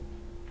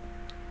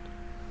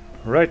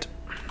 Right.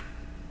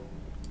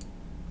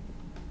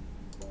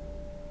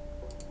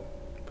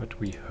 But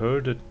we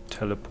heard a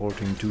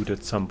teleporting dude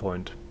at some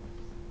point.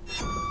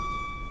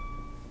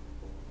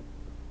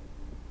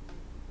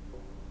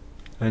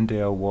 And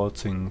they are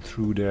waltzing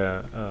through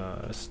their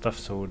stuff,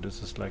 so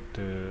this is like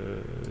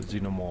the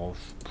Xenomorph,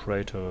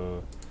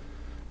 Praetor,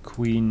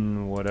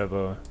 Queen,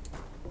 whatever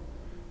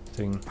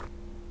thing.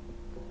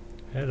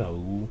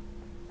 Hello.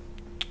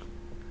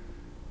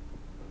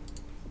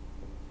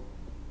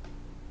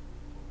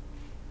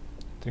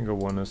 I think I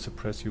want to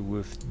suppress you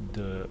with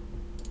the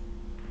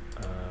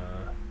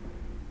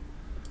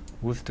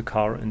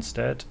car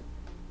instead,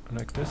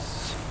 like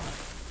this.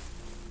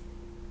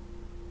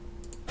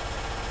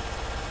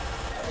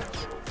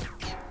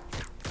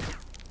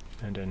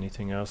 And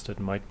anything else that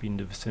might be in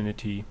the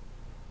vicinity.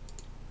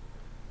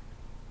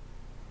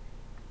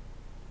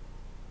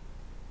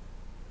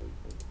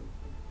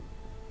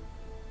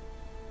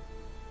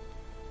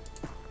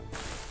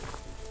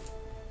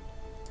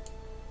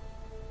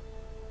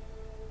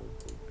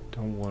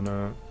 Don't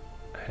wanna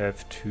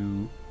have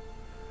to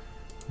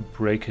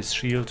break his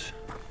shield.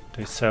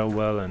 They sell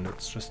well and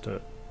it's just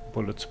a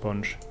bullet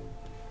sponge.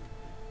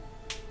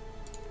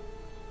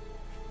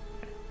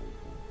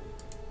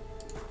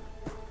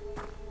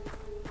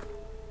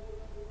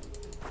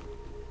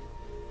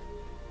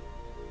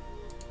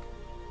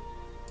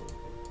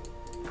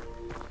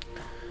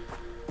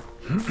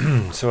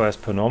 So as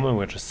per normal,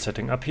 we're just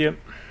setting up here.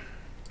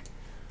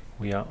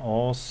 We are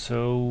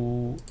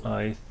also,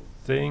 I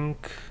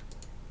think,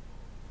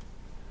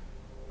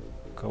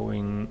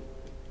 going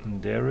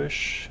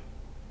there-ish.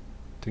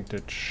 I think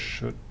that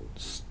should.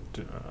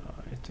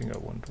 I think I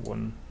want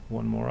one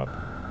more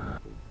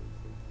up.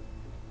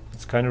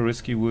 It's kind of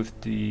risky with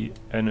the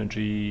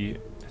energy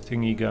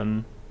thingy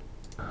gun.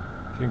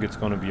 I think it's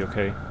gonna be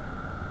okay.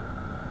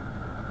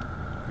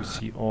 We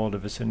see all the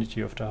vicinity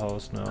of the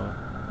house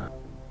now.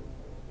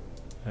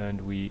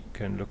 And we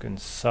can look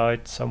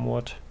inside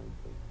somewhat.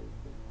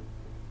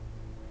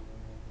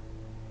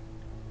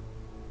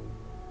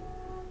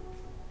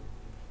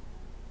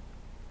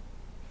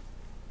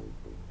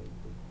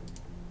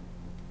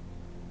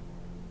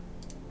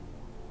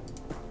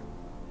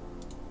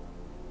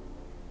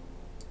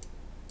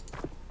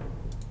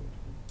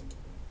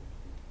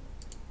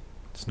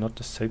 It's not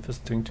the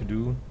safest thing to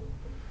do,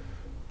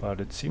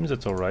 but it seems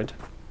it's alright.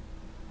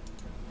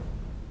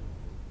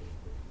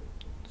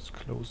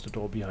 close the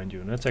door behind you.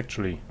 And that's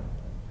actually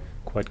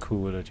quite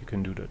cool that you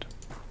can do that.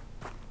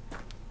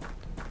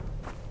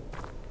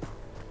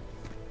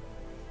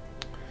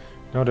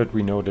 Now that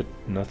we know that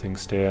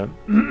nothing's there,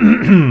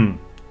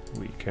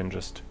 we can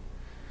just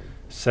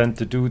send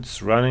the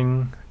dudes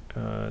running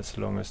as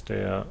long as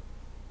they are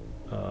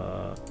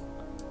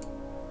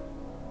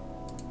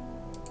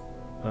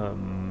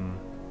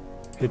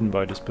hidden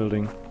by this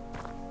building.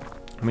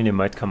 I mean, they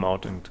might come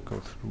out and go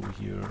through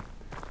here.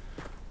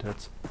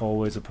 That's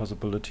always a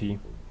possibility.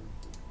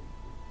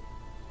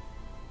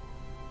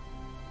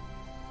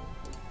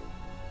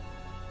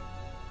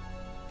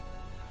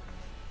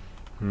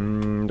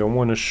 Don't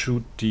want to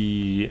shoot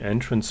the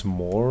entrance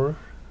more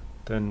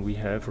than we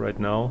have right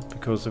now,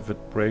 because if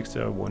it breaks,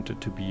 I want it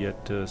to be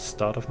at the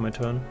start of my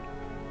turn.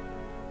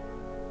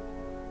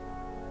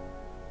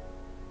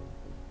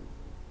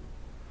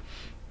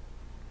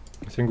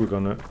 I think we're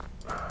gonna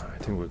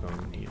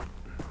need.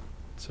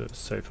 It's a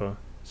safer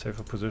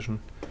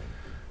position.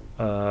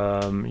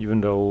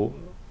 Even though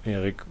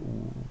Eric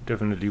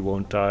definitely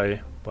won't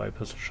die by a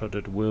pistol shot,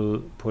 it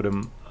will put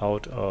him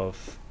out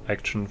of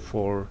action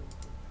for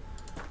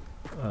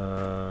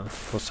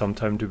some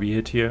time to be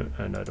hit here,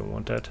 and I don't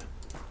want that.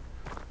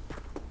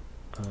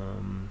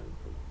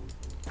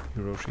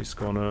 Hiroshi's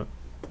gonna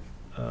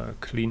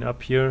clean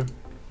up here,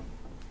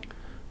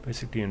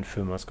 basically, and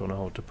Filmer's gonna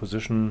hold the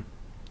position,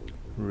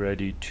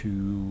 ready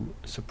to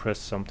suppress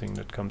something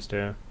that comes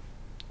there.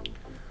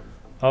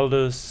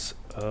 Aldous,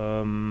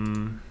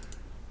 come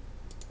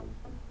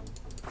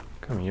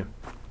here.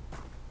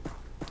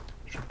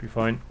 Should be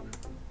fine.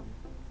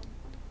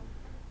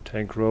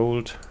 Tank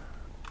rolled.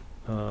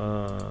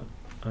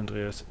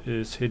 Andreas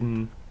is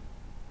hidden.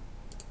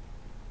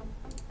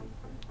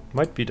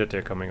 Might be that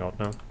they're coming out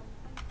now.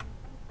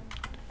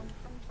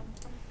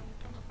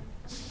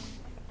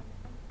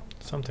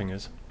 Something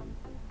is.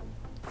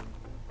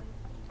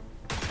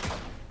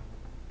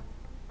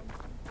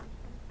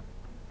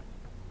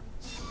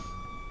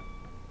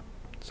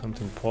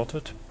 Something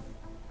ported.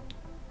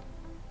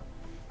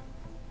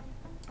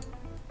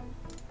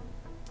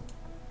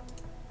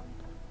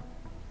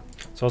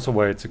 It's also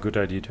why it's a good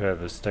idea to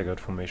have a staggered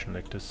formation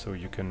like this, so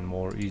you can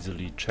more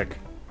easily check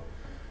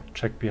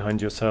behind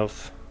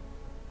yourself.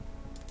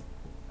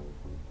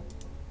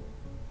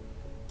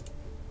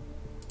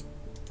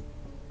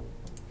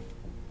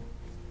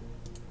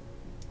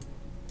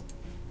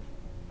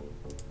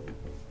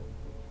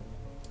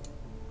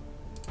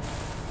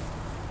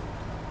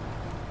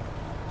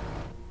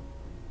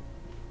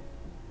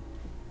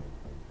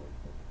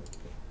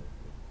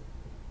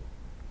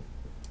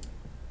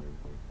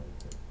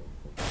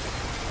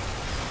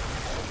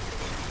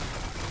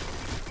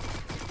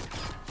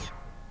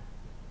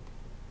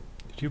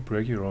 Did you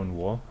break your own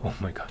wall? Oh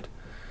my god.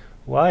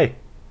 Why?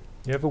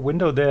 You have a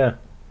window there.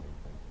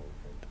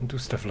 Don't do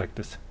stuff like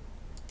this.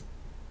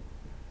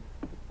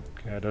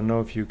 Okay, I don't know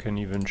if you can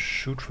even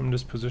shoot from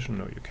this position.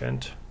 No, you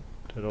can't.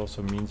 That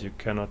also means you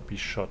cannot be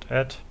shot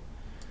at.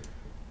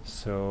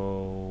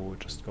 So we're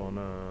just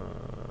gonna,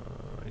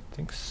 I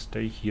think,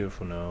 stay here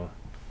for now.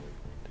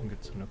 I think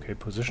it's an okay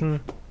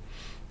position.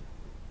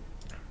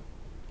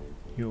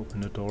 You open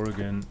the door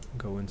again,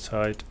 go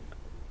inside.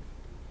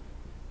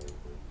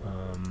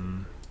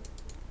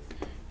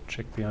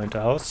 Check behind the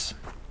house.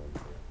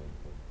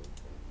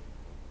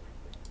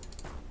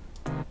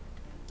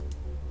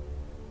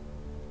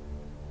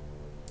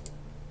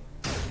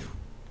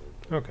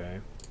 Okay,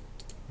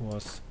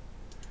 was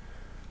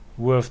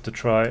worth the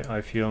try,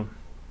 I feel.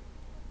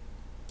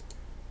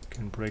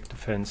 Can break the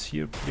fence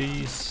here,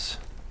 please,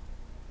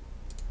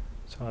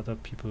 so other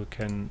people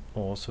can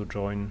also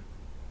join.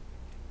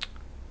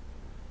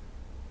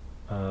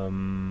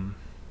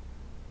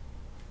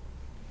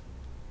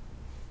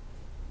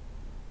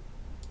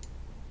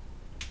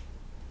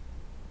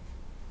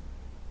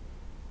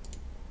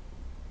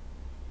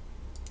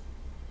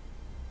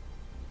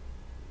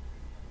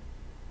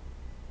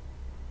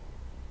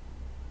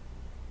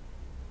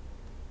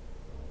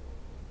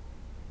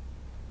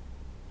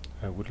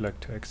 I would like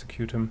to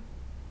execute him.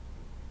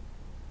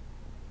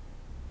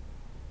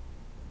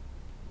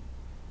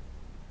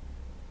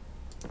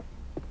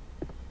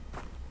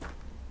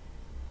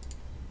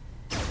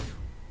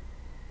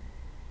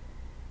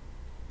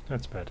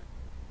 That's bad.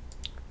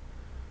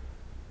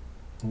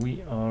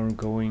 We are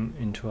going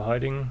into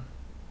hiding.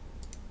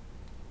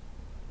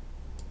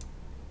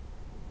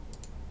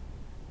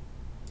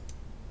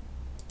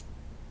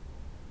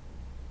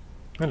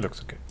 It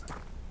looks okay.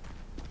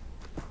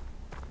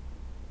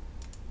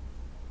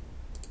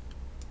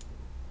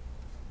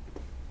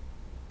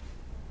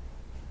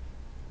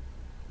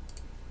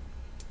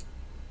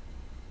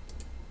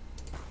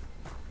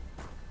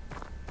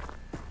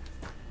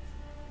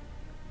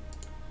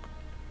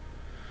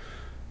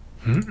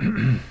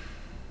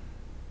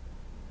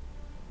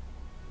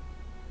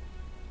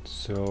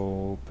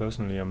 So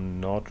personally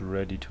I'm not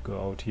ready to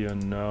go out here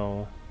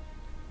now.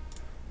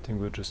 I think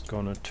we're just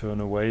gonna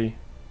turn away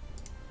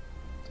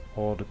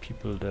all the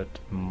people that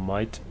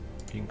might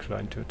be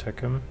inclined to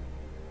attack him.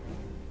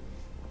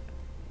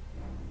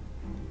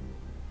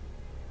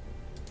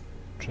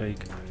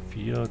 Jake, I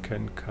feel,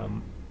 can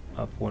come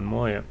up one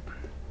more. Yeah,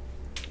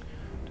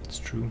 that's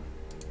true.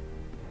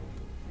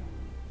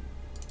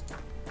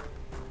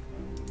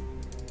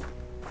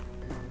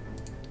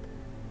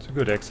 It's a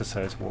good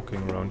exercise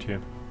walking around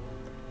here.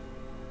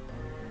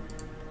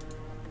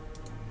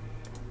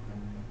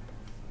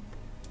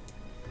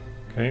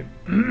 Okay.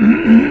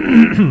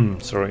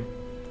 Sorry.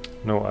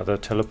 No other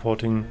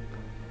teleporting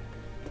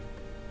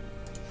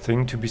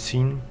thing to be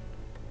seen.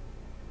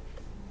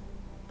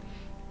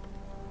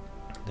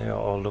 They are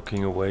all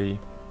looking away.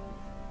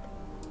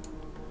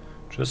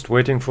 Just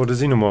waiting for the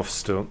Xenomorphs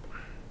still.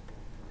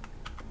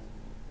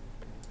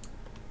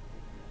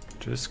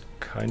 Just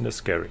kinda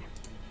scary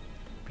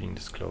being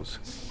this close.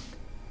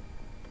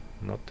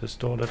 Not this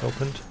door that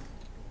opened.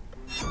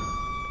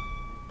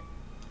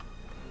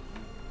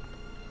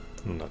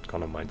 I'm not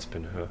gonna mind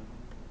spin her.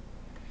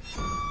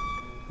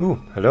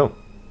 Ooh, hello.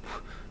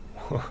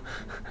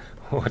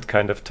 What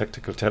kind of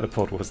tactical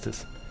teleport was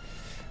this?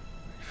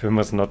 Film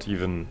was not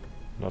even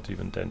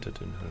dented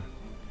in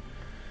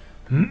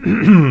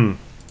her.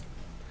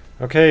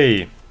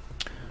 Okay,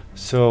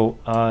 so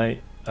I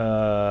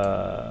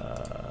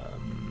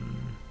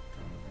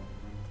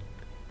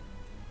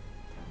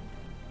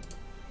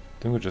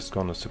think we're just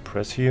gonna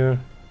suppress here,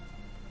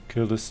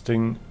 kill this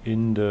thing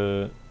in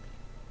the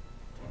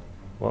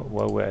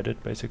while we're at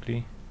it,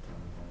 basically.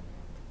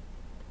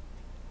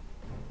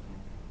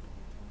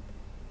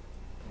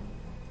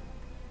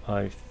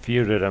 I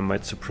fear that I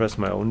might suppress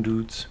my own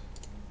dudes.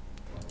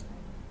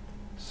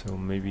 So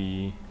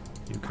maybe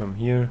you come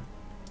here,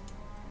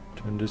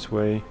 turn this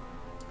way.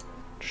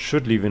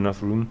 Should leave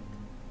enough room.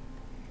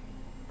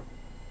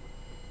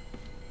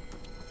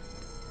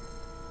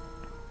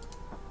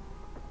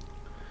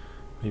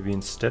 Maybe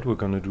instead we're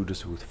gonna do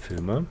this with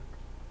Filmer.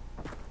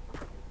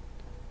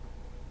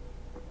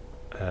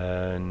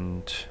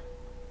 And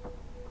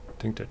I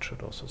think that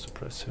should also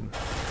suppress him.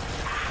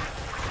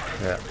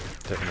 Yeah,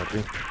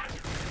 definitely.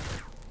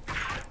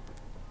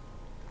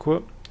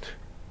 Cool.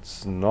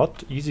 It's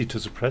not easy to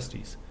suppress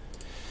these.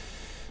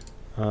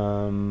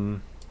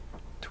 20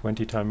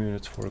 time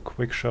units for a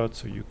quick shot,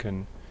 so you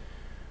can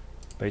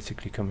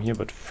basically come here,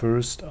 but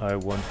first I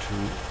want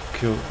to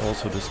kill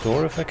also this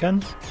door if I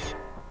can.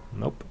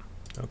 Nope.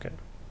 Okay.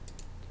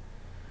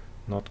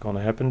 Not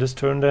gonna happen this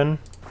turn then.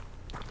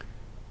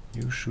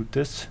 You shoot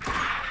this.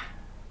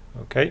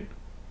 Okay.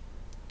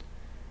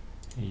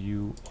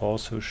 You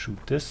also shoot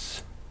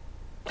this.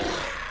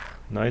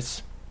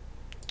 Nice.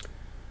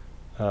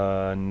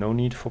 No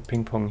need for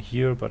ping pong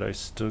here, but I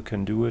still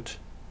can do it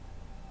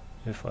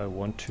if I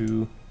want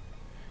to.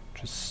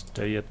 Just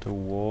stay at the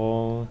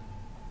wall.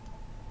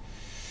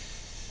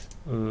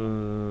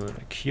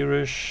 Like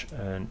here-ish,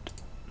 and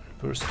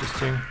burst this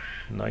thing.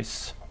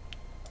 Nice.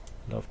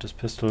 Love this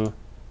pistol.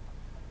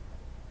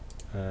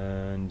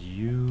 And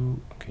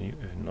you can you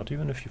not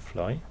even if you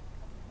fly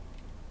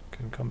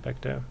can come back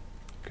there.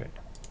 Okay.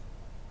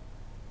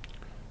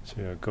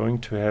 So you're going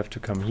to have to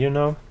come here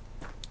now.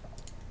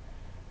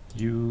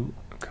 You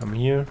come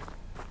here.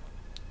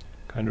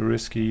 Kind of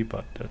risky,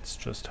 but that's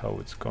just how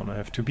it's gonna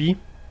have to be.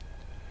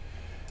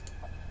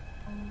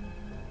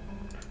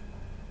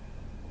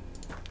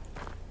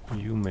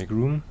 You make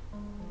room.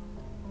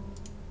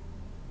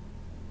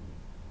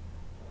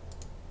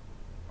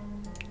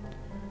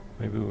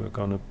 Maybe we're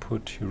gonna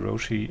put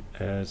Hiroshi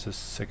as a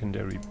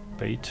secondary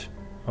bait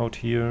out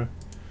here.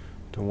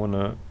 Don't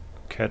wanna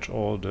catch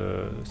all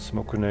the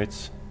smoke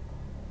grenades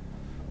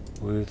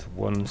with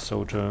one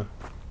soldier.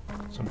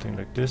 Something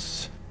like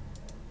this.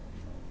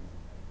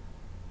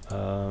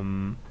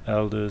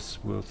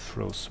 Aldous will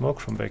throw smoke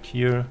from back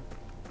here.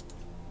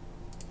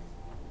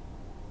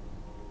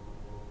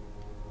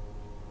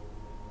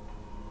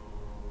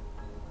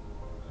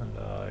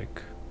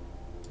 Like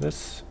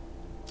this.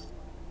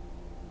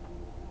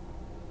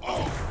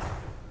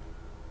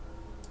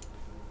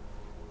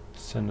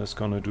 Sender's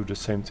gonna do the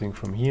same thing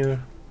from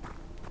here.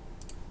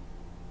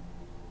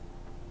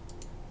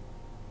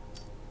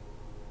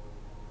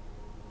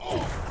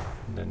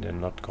 And then they're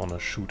not gonna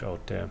shoot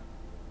out there.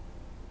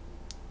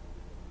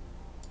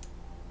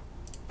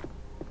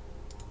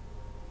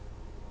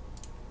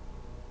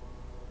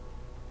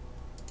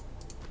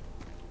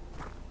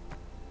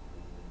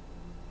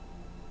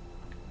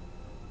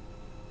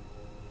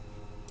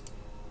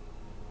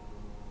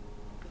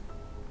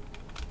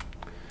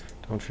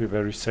 Don't feel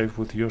very safe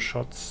with your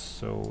shots,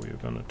 so you're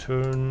gonna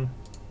turn.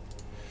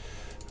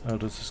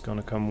 Aldous is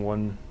gonna come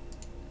one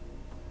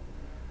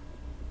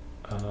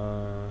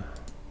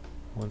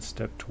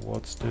step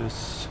towards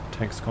this.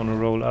 Tank's gonna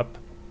roll up.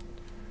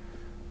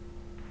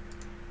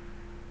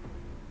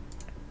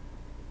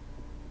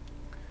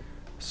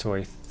 So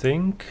I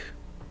think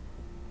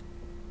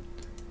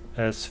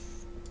as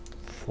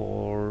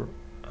for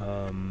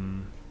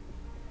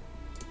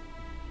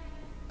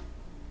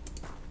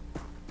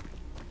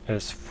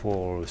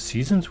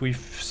seasons, we've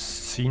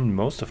seen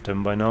most of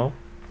them by now.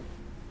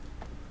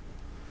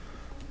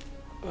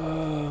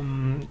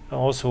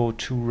 Also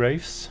 2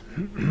 Wraiths.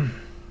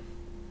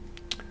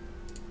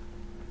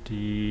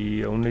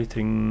 The only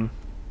thing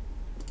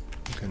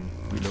can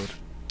reload.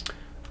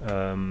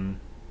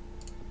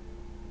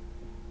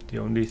 The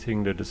only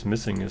thing that is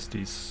missing is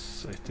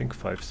these, I think,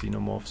 5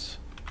 xenomorphs.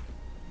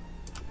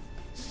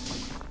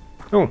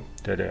 Oh,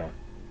 there they are.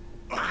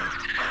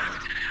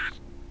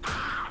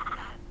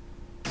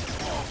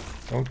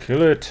 Don't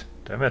kill it,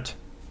 damn it.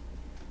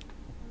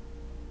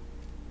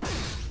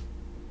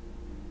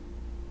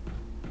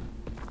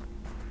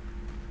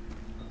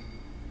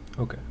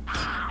 Okay.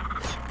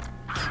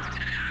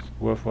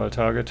 Worthwhile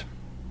target,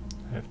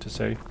 I have to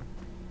say.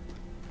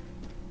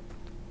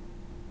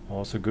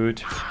 Also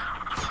good.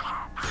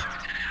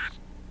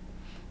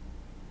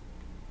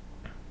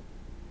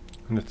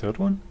 And the third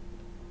one?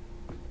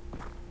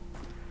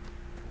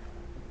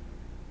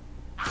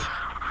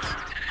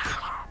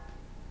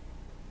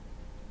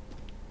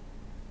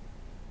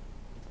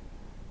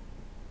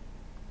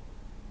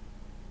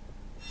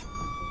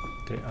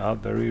 They are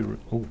very...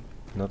 oh,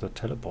 another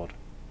teleport.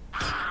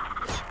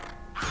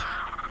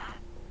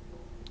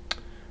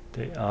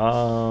 They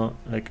are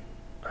like...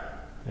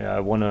 yeah, I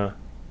wanna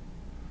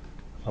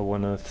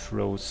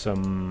throw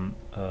some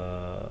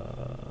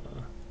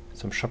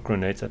shock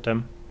grenades at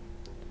them.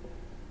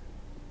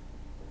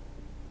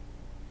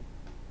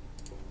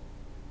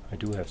 I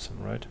do have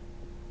some, right?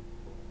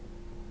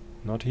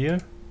 Not here?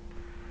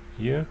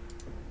 Here?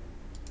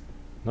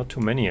 Not too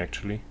many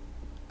actually.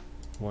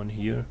 One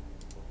here.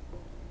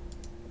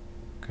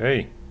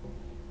 Okay.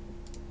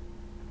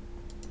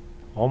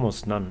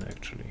 Almost none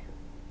actually.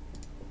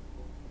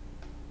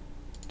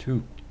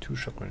 Two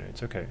shock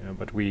grenades, okay,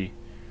 but we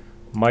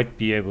might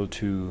be able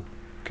to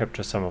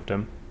capture some of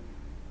them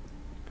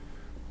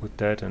with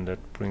that, and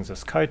that brings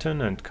us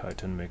Chitin, and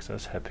Chitin makes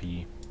us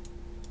happy.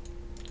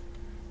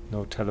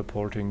 No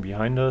teleporting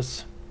behind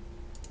us.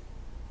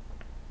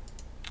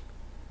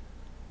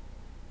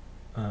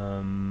 The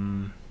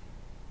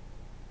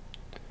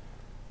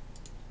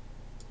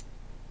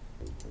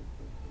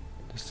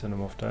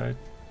Xenomorph died.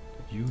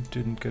 You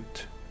didn't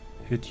get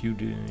hit, you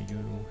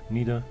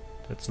neither.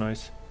 That's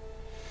nice.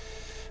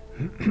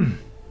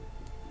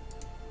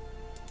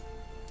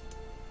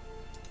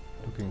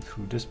 Looking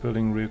through this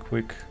building real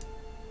quick.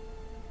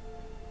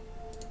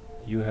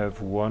 You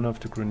have one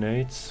of the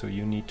grenades, so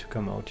you need to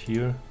come out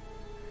here.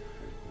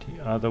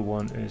 The other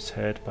one is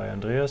had by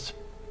Andreas.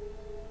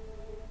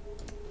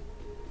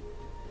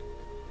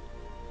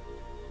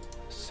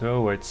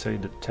 So I'd say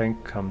the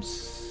tank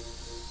comes...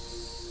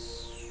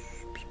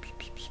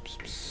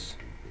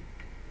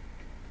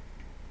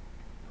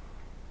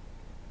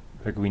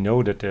 like, we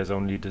know that there's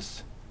only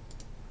this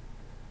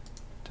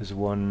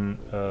one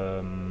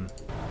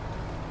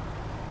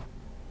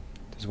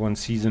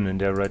season in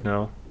there right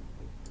now.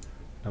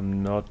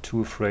 I'm not too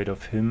afraid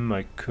of him.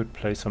 I could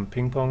play some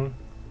ping pong,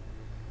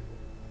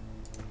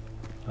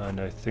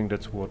 and I think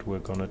that's what we're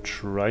gonna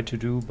try to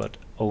do, but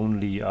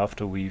only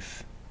after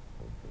we've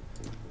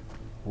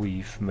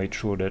made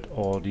sure that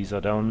all these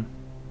are down.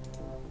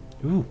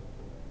 Ooh,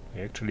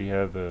 we actually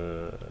have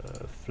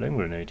a flame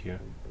grenade here.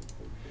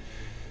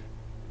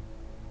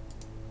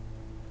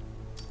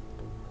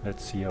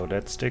 Let's see how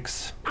that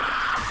sticks.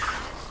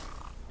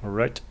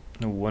 Alright,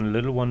 one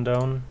little one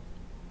down.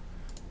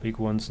 Big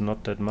one's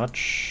not that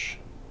much.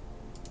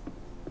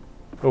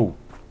 Oh,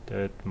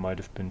 that might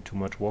have been too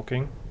much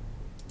walking.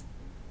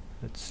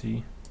 Let's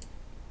see.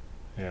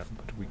 Yeah,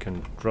 but we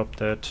can drop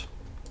that.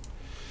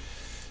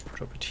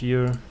 Drop it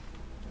here.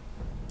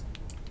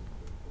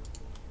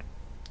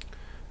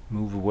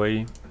 Move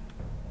away.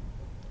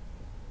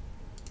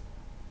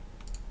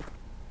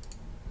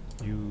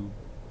 You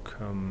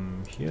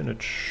come here and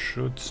it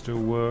should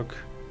still work.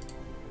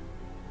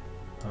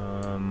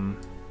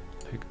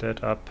 Pick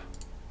that up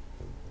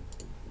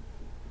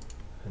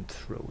and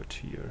throw it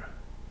here.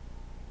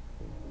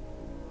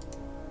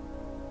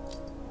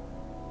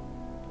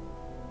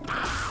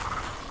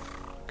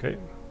 Okay,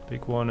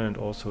 big one and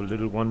also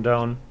little one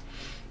down.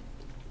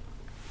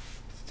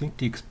 I think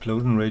the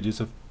explosion radius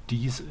of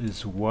these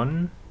is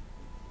 1,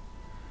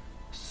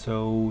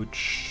 so it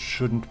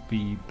shouldn't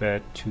be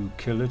bad to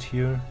kill it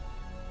here.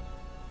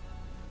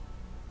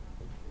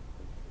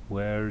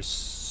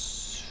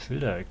 Where's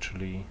Filter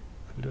actually?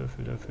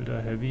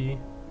 Filter, heavy.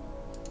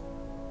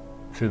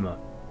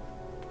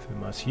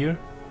 Filmer's here.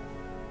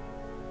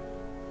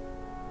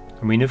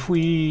 I mean, if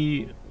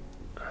we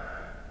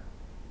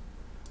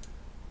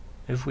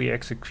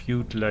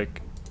execute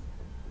like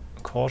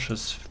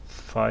cautious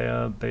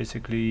fire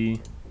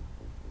basically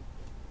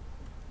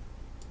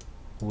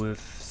with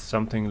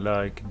something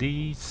like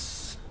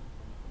these,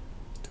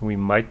 then we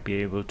might be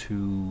able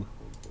to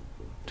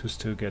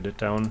still get it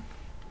down.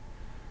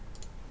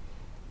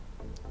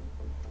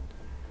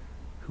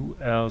 Who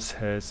else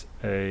has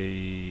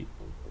a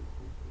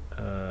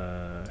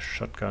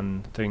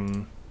shotgun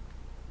thing?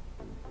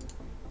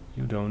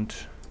 You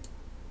don't.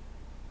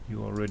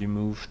 You already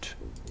moved.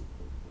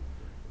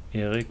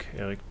 Eric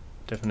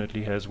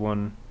definitely has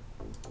one.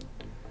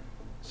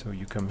 So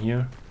you come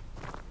here.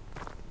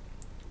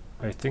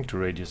 I think the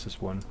radius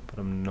is 1, but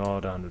I'm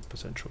not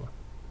 100% sure.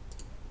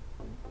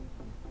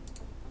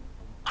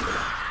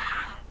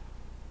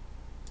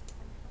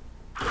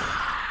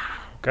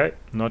 Okay,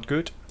 not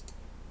good.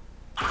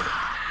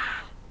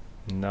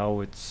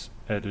 Now it's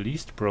at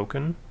least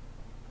broken.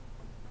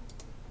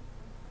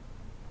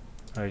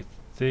 I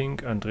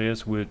think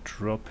Andreas will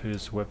drop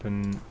his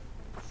weapon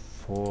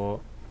for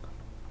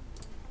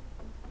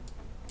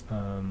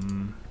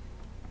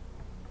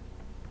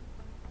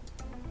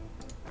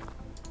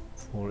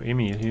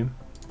Emil here.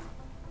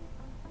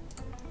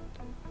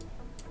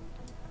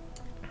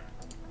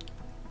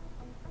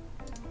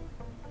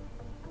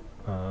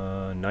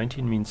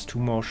 19 means 2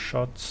 more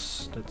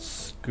shots.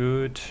 That's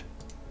good.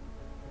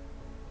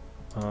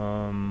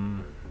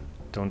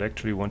 Don't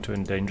actually want to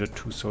endanger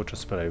 2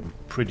 soldiers, but I'm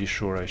pretty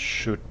sure I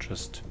should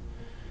just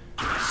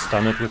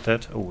stun it with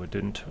that. Oh, it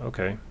didn't.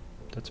 Okay,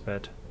 that's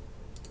bad.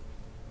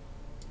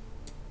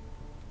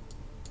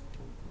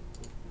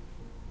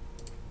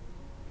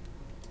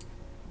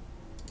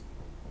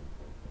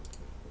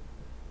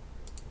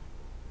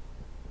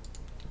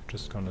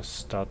 Just gonna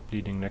start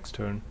bleeding next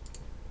turn.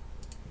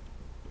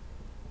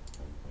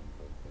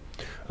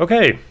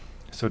 Okay,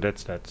 so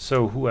that's that.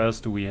 So who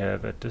else do we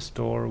have at this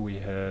door? We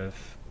have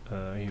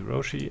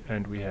Hiroshi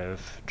and we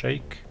have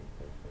Jake.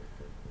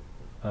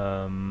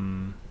 I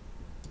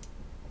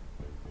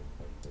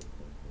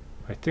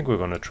think we're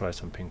gonna try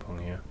some ping pong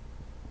here.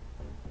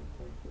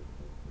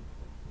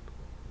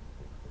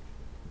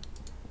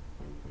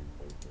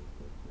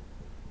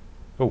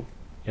 Oh,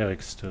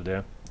 Eric's still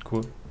there.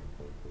 Cool.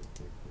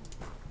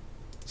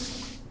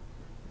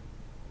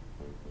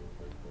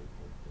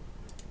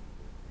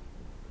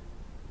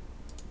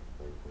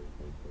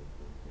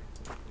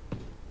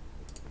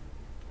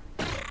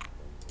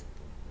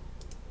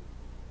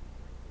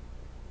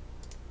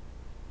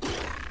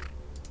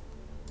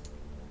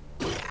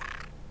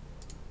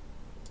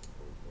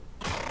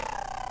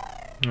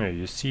 Yeah,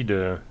 you see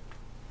the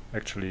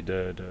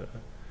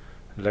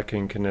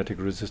lacking kinetic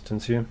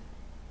resistance here.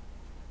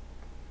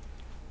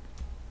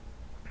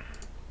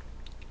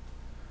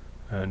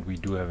 And we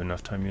do have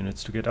enough time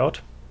units to get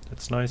out.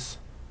 That's nice.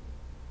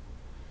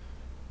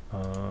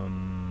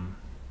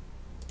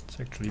 Let's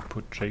actually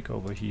put Jake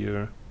over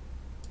here,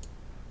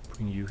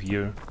 bring you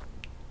here,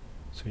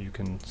 so you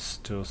can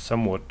still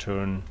somewhat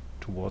turn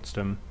towards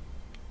them.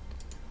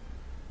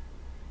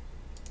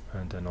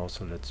 And then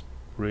also let's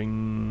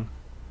bring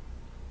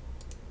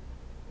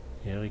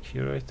Eric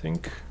here, I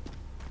think,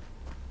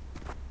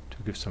 to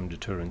give some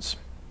deterrence.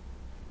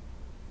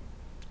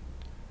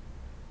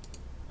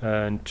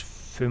 And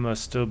Filma's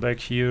still back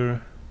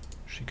here.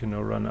 She can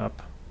now run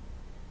up.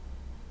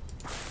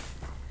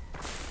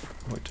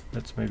 Wait,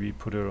 let's maybe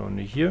put her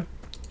only here.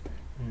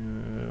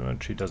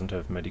 And she doesn't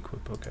have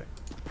med-equip, okay.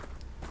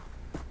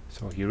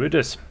 So here it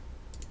is.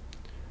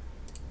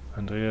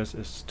 Andreas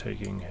is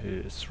taking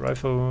his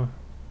rifle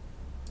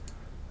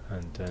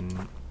and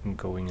then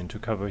going into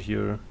cover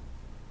here.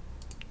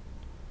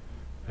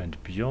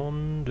 And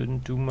Bjorn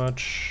didn't do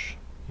much.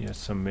 He has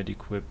some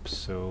med-equip,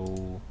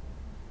 so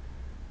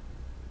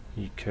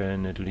he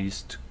can at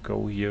least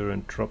go here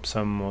and drop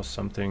some or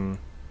something.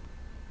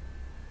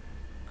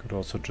 Could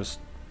also just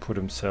put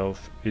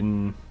himself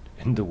in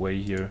the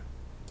way here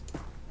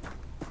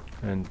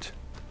and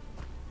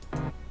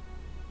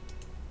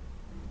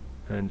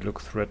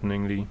look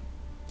threateningly.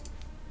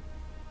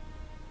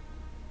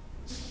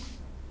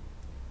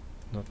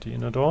 Not the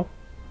inner door.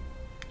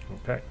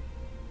 Okay.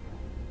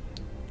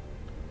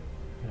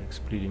 Eric's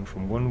bleeding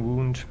from 1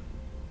 wound.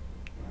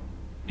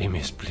 Amy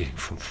is bleeding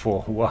from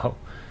 4. Wow.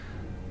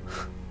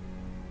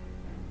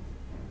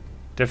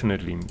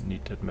 Definitely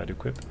need that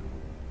med-equip.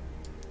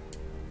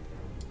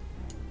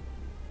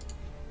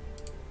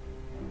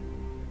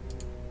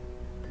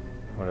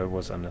 Well, that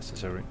was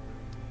unnecessary.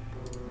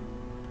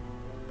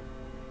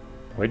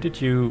 Why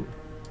did you...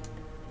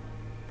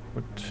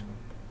 What?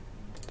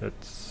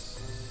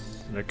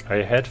 That's... like,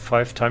 I had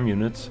 5 time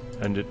units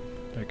and it...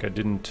 like, I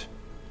didn't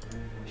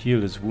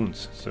heal his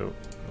wounds, so...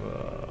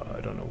 I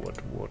don't know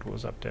what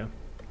was up there.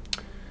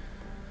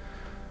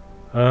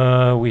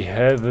 We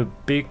have a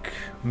big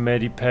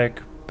medipack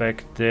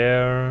back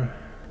there.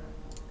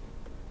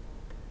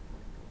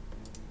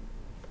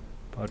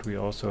 But we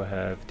also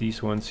have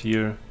these ones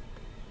here.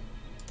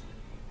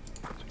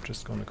 So I'm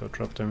just gonna go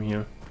drop them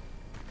here.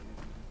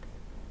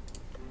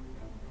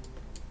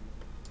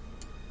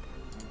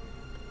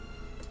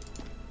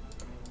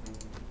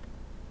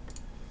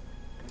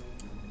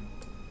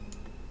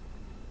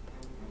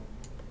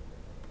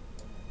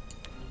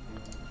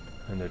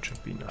 And that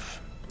should be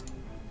enough.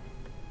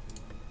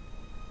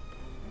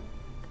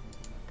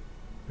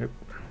 Yep.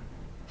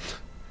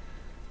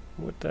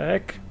 What the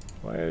heck?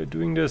 Why are you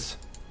doing this?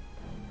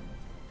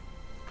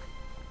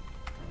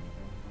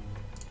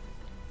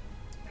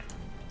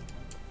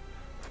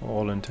 For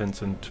all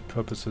intents and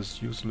purposes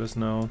useless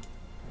now.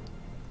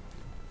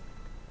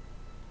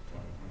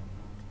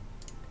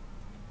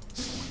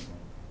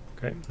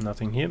 Okay,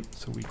 nothing here,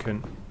 so we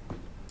can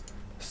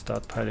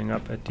start piling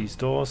up at these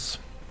doors.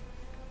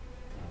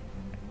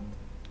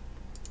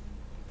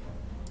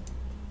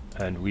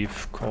 And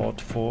we've caught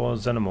 4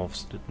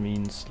 Xenomorphs. That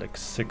means like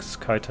 6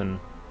 Chitin,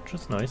 which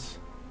is nice.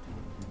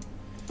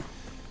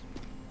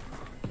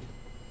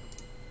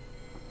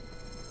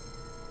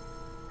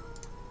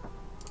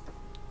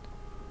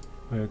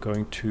 we're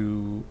going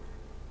to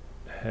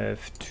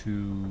have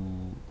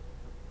to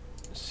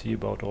see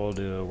about all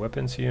the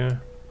weapons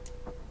here.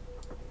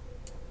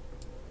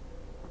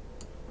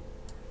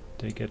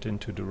 They get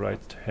into the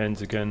right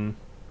hands again.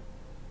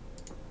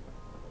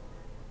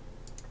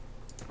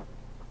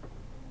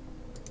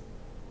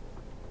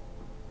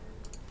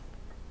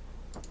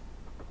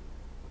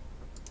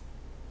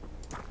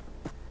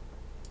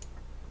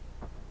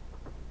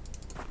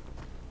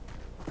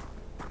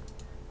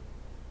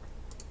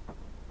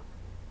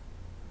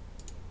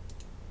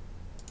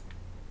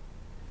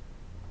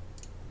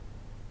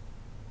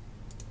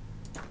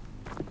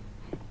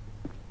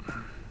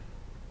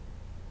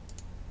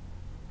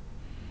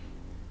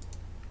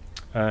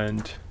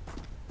 And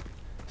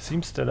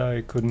seems that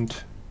I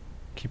couldn't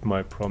keep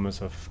my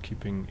promise of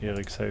keeping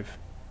Eric safe.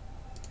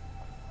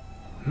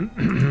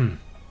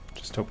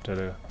 Just hope that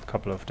a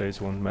couple of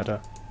days won't matter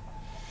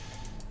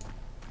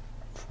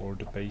for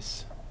the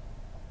base.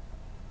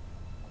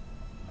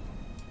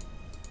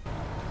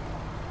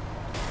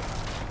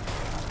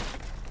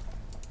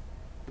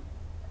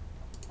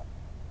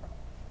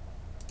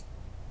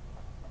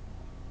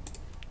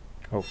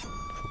 Oh,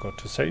 forgot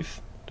to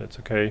save. That's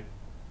okay.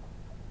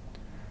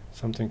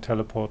 Something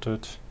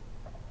teleported.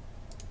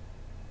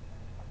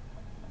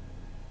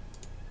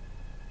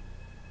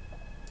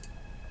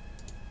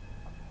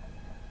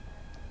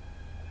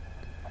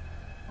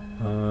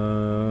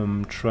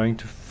 Trying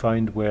to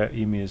find where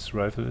Emir's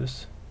rifle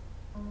is.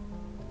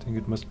 I think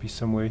it must be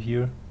somewhere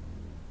here.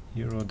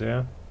 Here or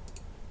there.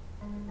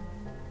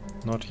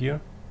 Not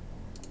here.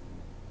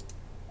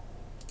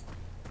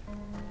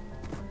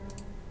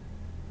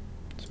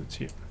 So it's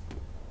here.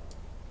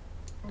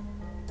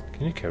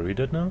 Can you carry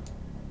that now?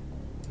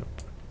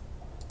 Nope.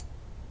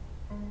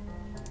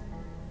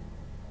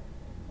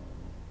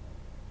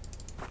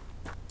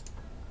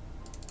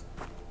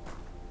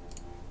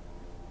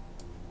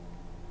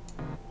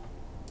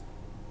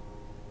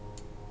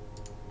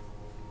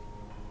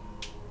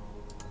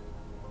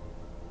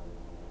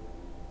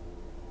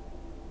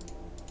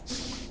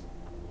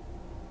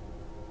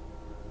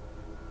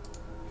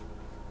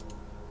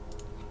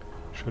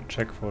 Should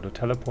check for the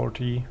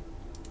teleportee.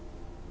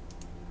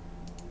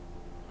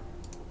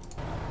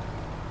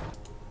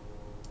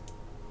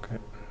 Okay,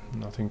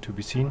 nothing to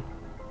be seen.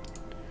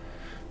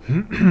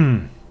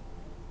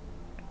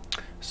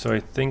 So I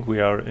think we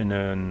are in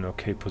an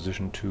okay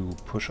position to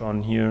push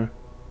on here.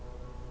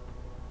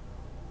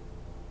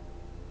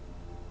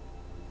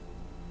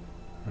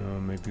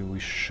 Maybe we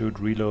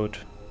should reload.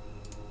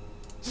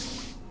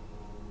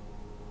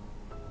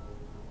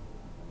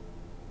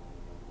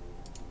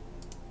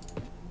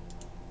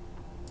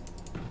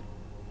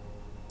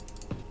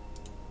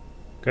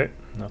 Okay,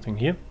 nothing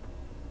here.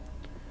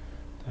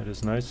 That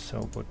is nice.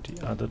 So, but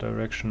the other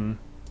direction,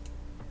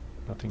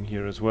 nothing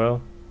here as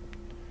well.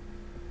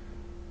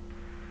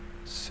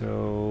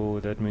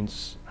 So that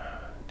means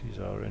these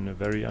are in a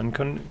very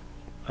inconvenient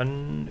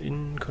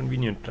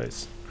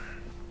place.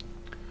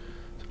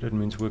 So that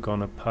means we're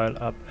gonna pile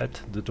up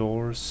at the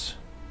doors.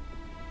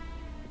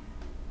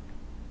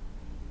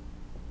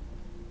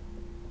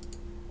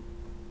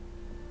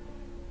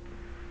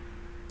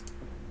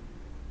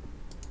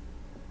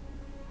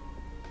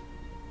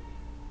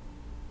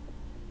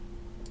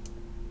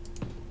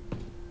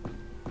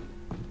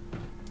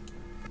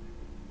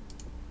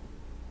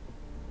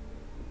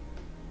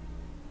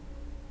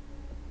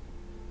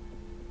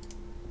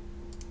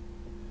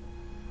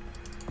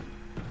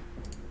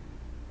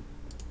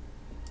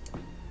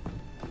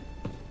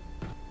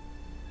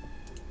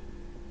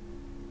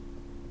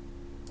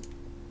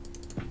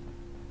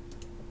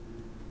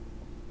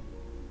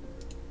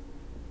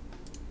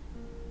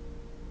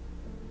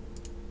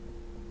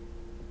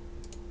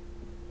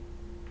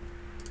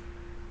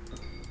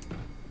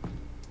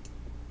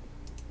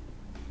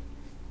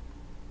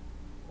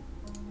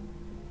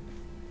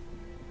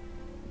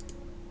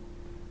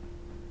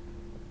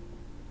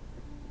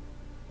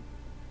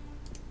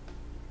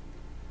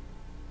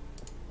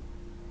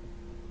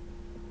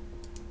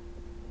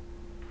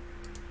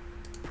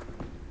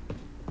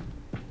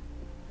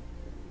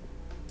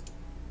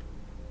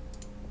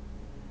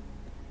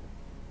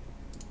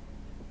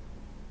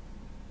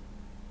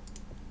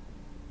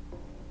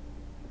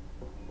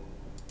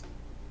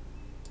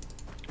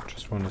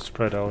 Want to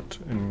spread out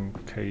in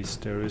case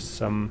there is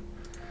some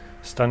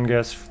stun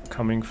gas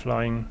coming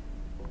flying.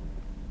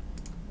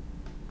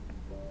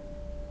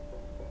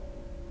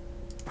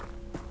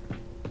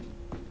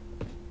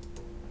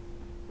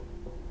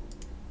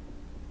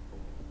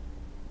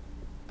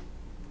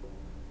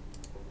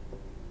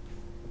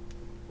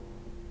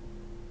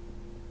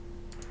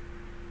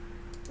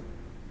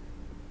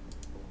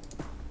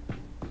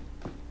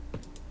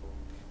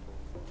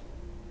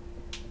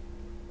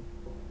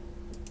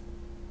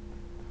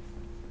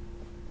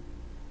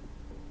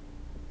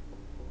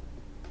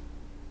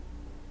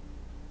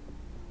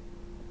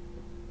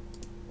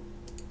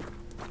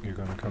 You're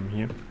gonna come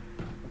here.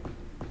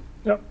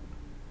 Yep.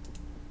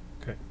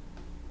 Okay.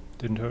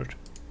 Didn't hurt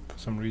for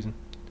some reason.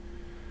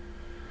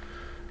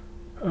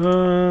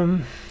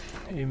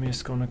 Amy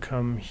is gonna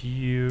come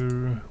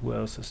here. Who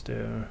else is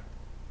there?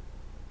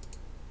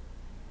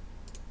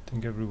 I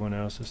think everyone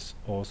else is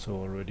also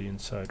already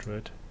inside,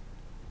 right?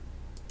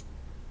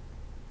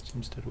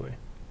 Seems that way.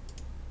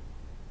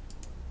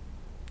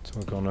 So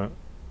we're gonna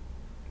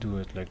do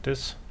it like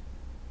this.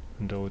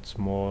 And though it's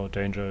more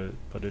danger,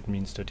 but it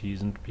means that he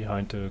isn't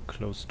behind the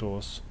closed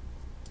doors.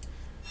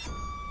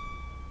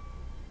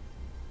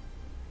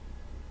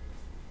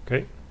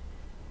 Okay.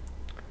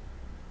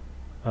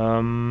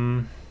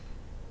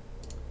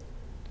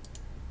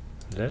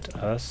 Let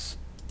us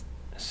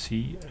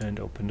see and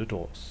open the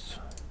doors.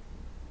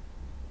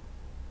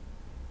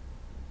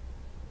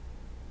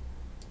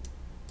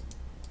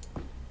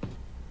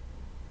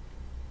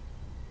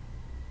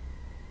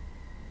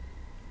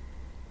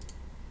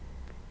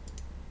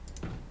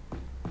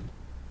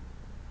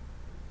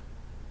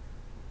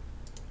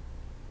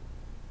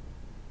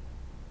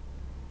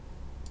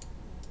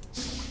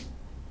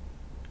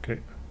 Okay,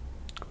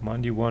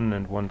 Commandy 1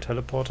 and 1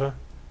 teleporter.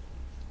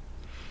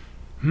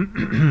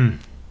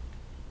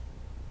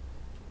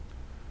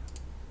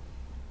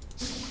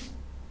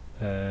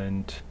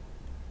 And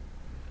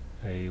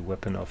a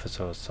weapon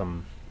officer of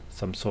some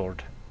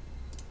sort.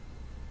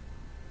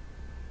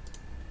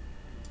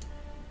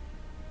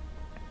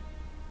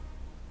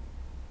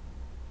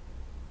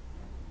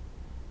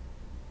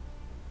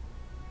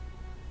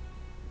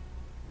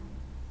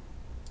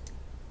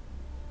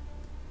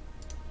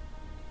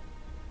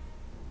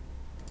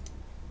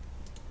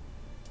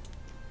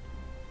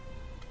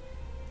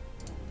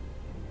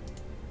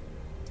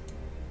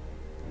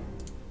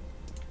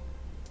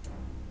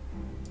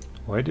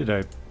 Why did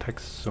I pack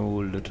so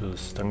little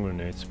stun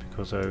grenades?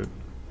 Because I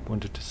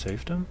wanted to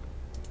save them?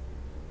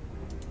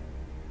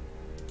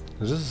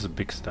 This is a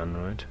big stun,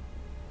 right?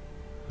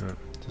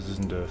 This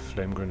isn't a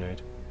flame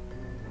grenade,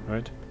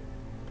 right?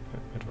 Yeah,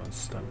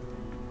 advanced stun.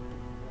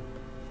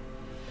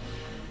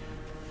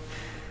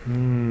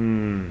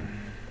 And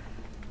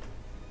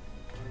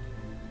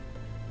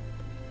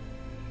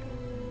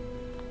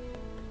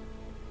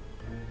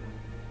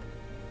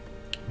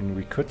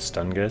we could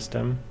stun gas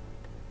them.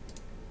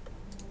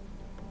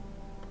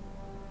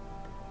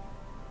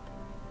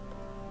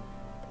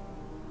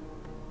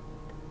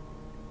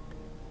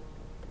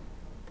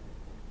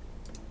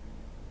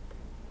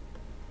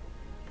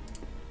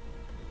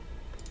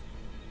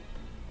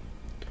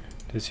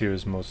 This here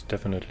is most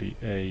definitely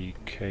a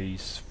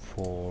case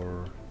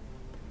for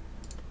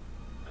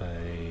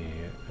a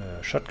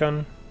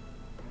shotgun,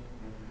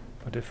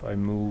 but if I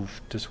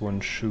move, this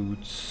one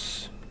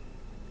shoots.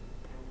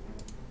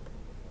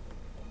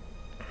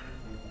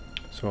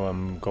 So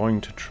I'm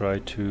going to try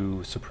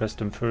to suppress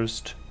them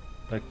first,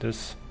 like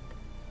this.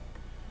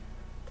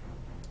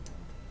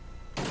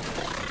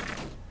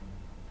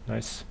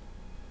 Nice.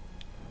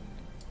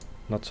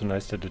 Not so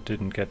nice that it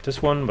didn't get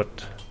this one,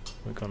 but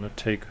we're gonna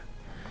take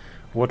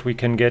what we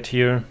can get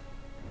here.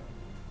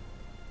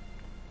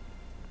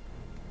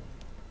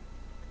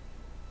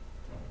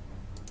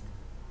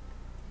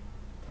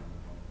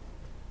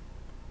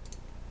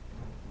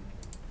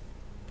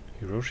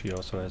 Hiroshi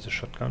also has a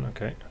shotgun,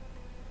 okay.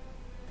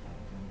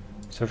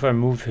 So if I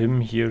move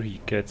him here, he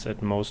gets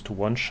at most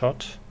one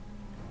shot.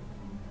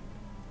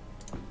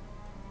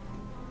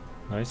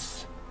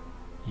 Nice.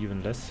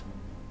 Even less.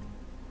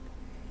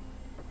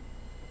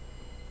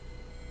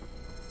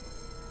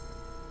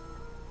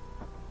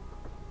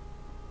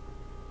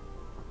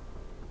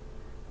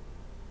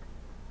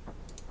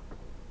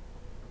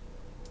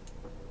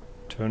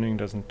 Turning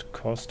doesn't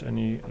cost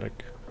any,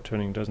 like,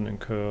 turning doesn't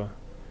incur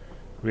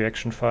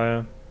reaction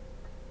fire.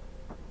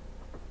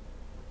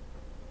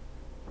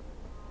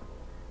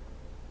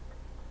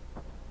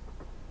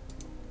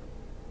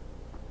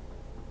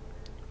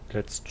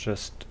 Let's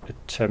just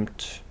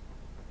attempt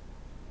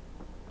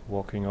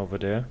walking over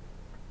there.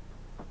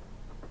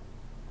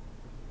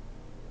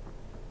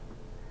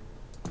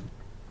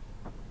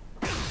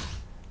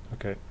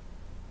 Okay.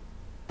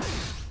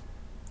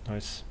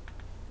 Nice.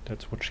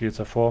 That's what shields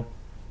are for.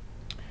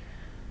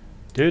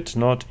 Did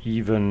not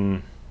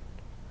even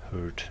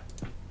hurt.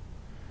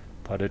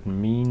 But it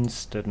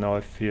means that now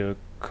I feel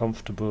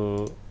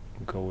comfortable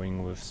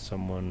going with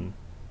someone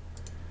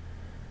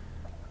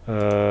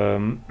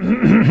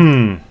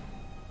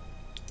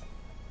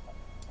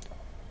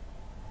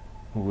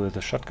with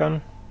a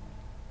shotgun.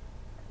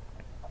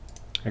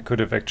 I could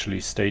have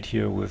actually stayed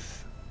here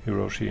with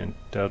Hiroshi and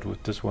dealt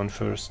with this one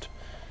first,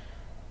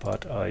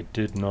 but I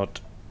did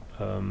not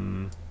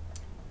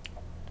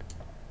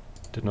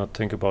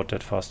think about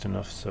that fast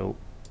enough, so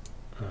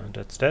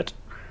that's that.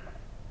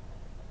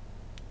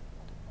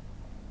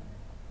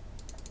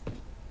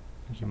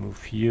 You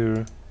move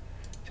here.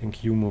 I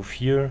think you move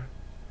here.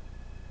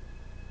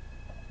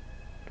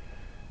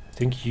 I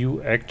think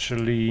you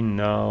actually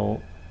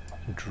now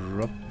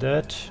drop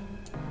that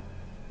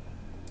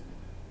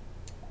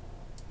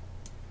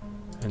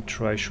and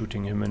try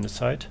shooting him in the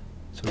side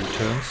so he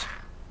turns,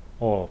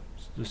 or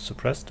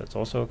suppressed, that's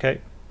also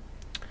okay.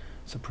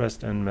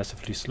 Suppressed and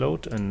massively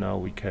slowed, and now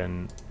we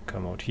can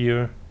come out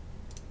here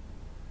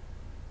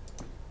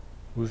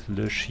with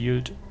the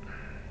shield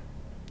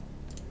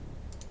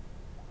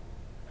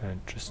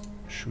and just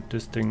shoot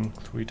this thing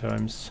 3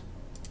 times.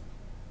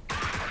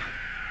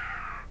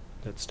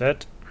 That's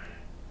dead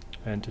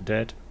and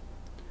dead.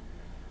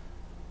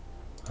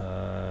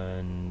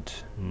 And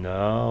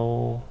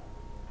now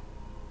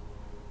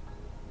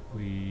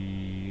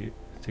we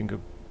think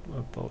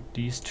about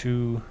these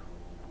two.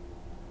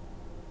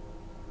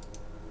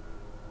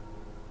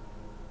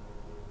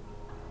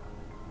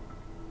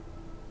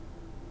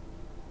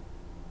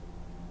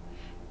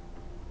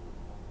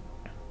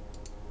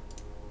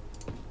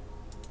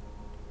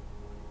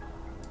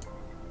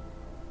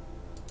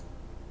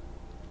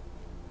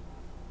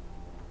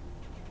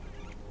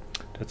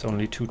 That's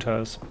only 2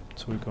 tiles,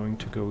 so we're going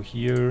to go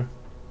here.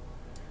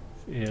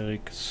 If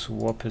Eric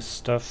swap his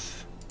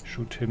stuff,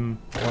 shoot him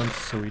once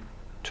so he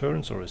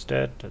turns or is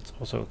dead, that's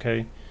also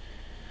okay.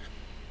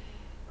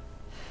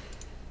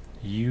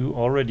 You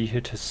already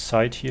hit his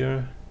side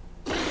here,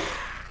 so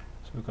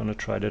we're gonna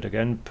try that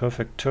again.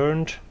 Perfect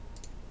turned.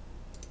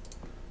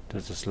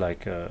 This is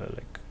like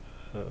a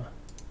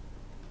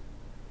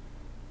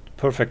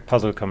perfect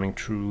puzzle coming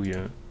true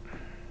here.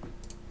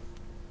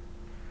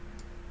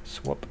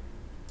 Swap.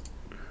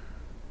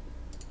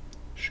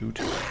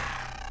 Shoot.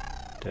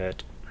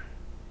 Dead.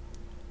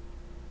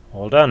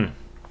 All done.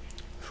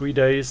 3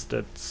 days,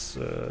 that's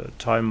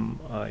time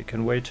I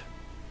can wait.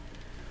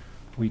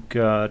 We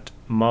got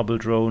marble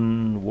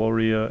drone,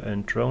 warrior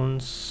and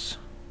drones.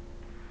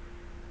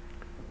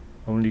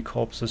 Only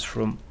corpses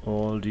from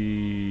all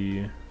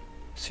the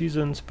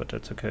seasons, but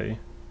that's okay.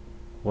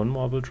 1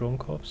 marble drone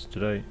corpse?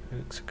 Did I?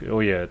 Oh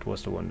yeah, it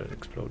was the one that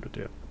exploded,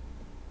 yeah.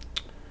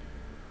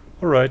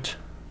 Alright.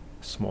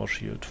 Small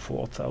shield,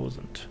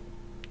 4,000.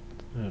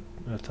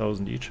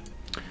 1,000 each.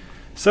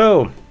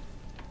 So,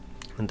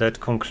 and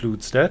that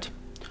concludes that.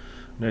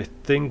 And I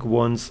think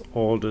once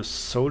all the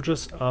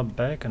soldiers are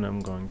back, and I'm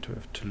going to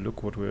have to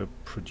look what we're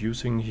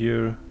producing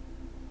here.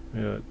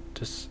 Yeah,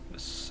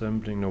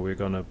 disassembling. No, we're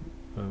gonna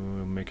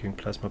making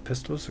plasma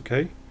pistols.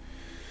 Okay.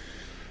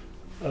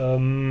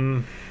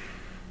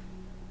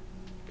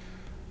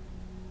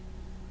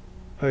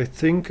 I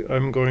think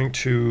I'm going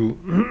to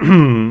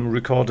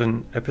record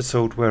an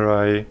episode where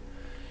I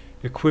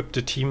equip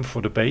the team for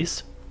the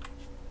base,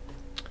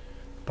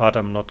 but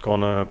I'm not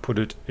gonna put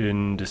it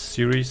in this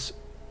series,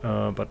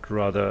 but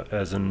rather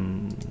as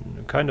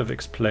an kind of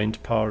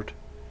explained part,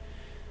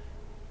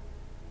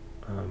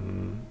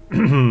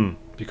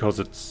 because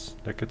it's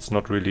like it's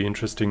not really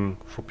interesting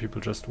for people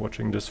just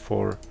watching this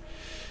for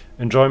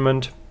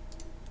enjoyment.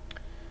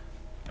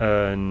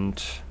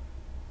 And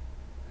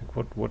like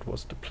what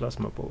was the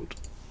plasma bolt?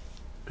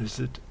 Is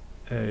it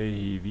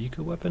a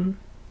vehicle weapon?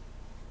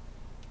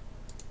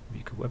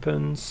 Vehicle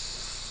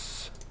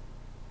weapons.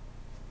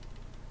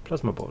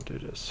 Plasma bolt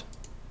it is.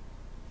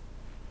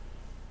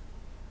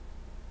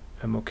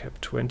 Ammo cap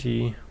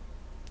 20.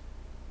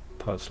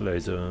 Pulse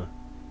laser.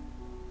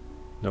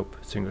 Nope,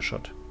 single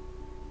shot.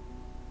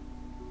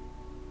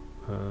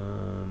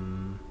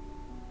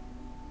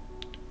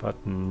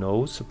 But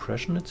no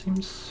suppression, it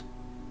seems.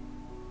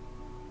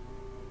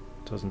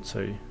 Doesn't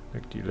say.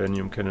 Like the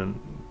Elenium cannon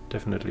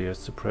definitely has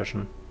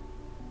suppression.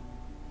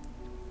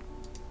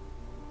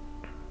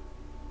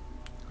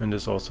 And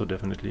this also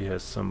definitely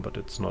has some, but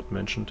it's not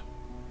mentioned.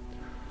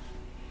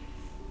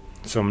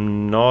 So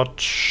I'm not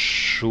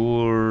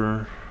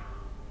sure.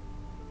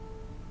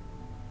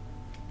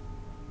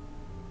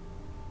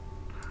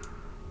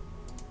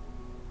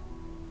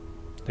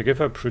 Like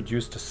if I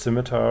produced a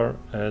scimitar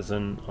as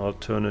an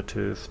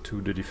alternative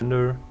to the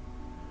defender,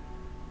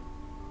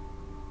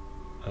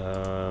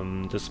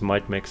 this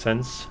might make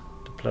sense.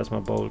 The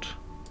plasma bolt.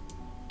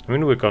 I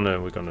mean, we're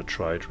gonna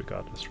try it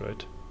regardless,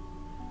 right?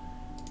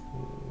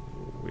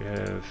 We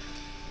have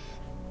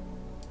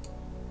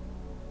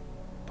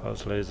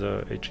pulse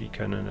laser, HE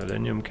cannon,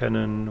 Elenium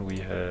cannon. We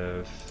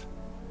have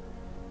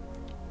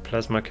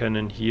plasma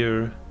cannon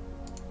here,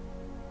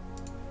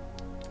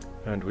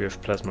 and we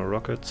have plasma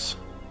rockets.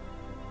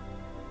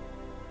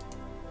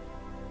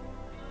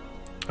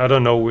 I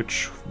don't know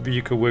which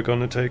vehicle we're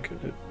gonna take.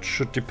 It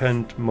should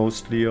depend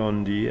mostly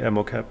on the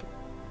ammo cap.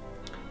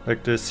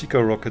 Like the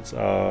Seeker rockets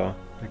are,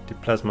 like the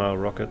plasma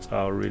rockets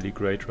are really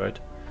great, right?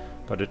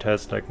 But it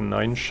has like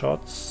 9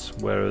 shots,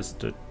 whereas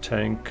the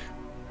tank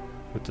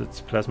with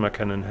its plasma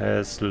cannon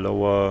has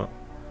lower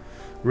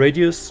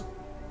radius.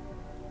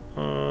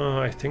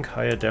 I think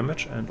higher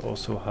damage and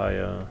also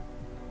higher.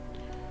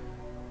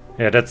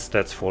 Yeah, that's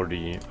for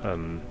the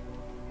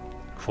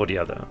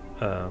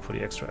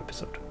extra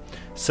episode.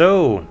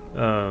 So,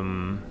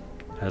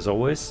 as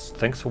always,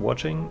 thanks for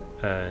watching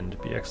and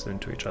be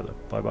excellent to each other.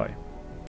 Bye bye.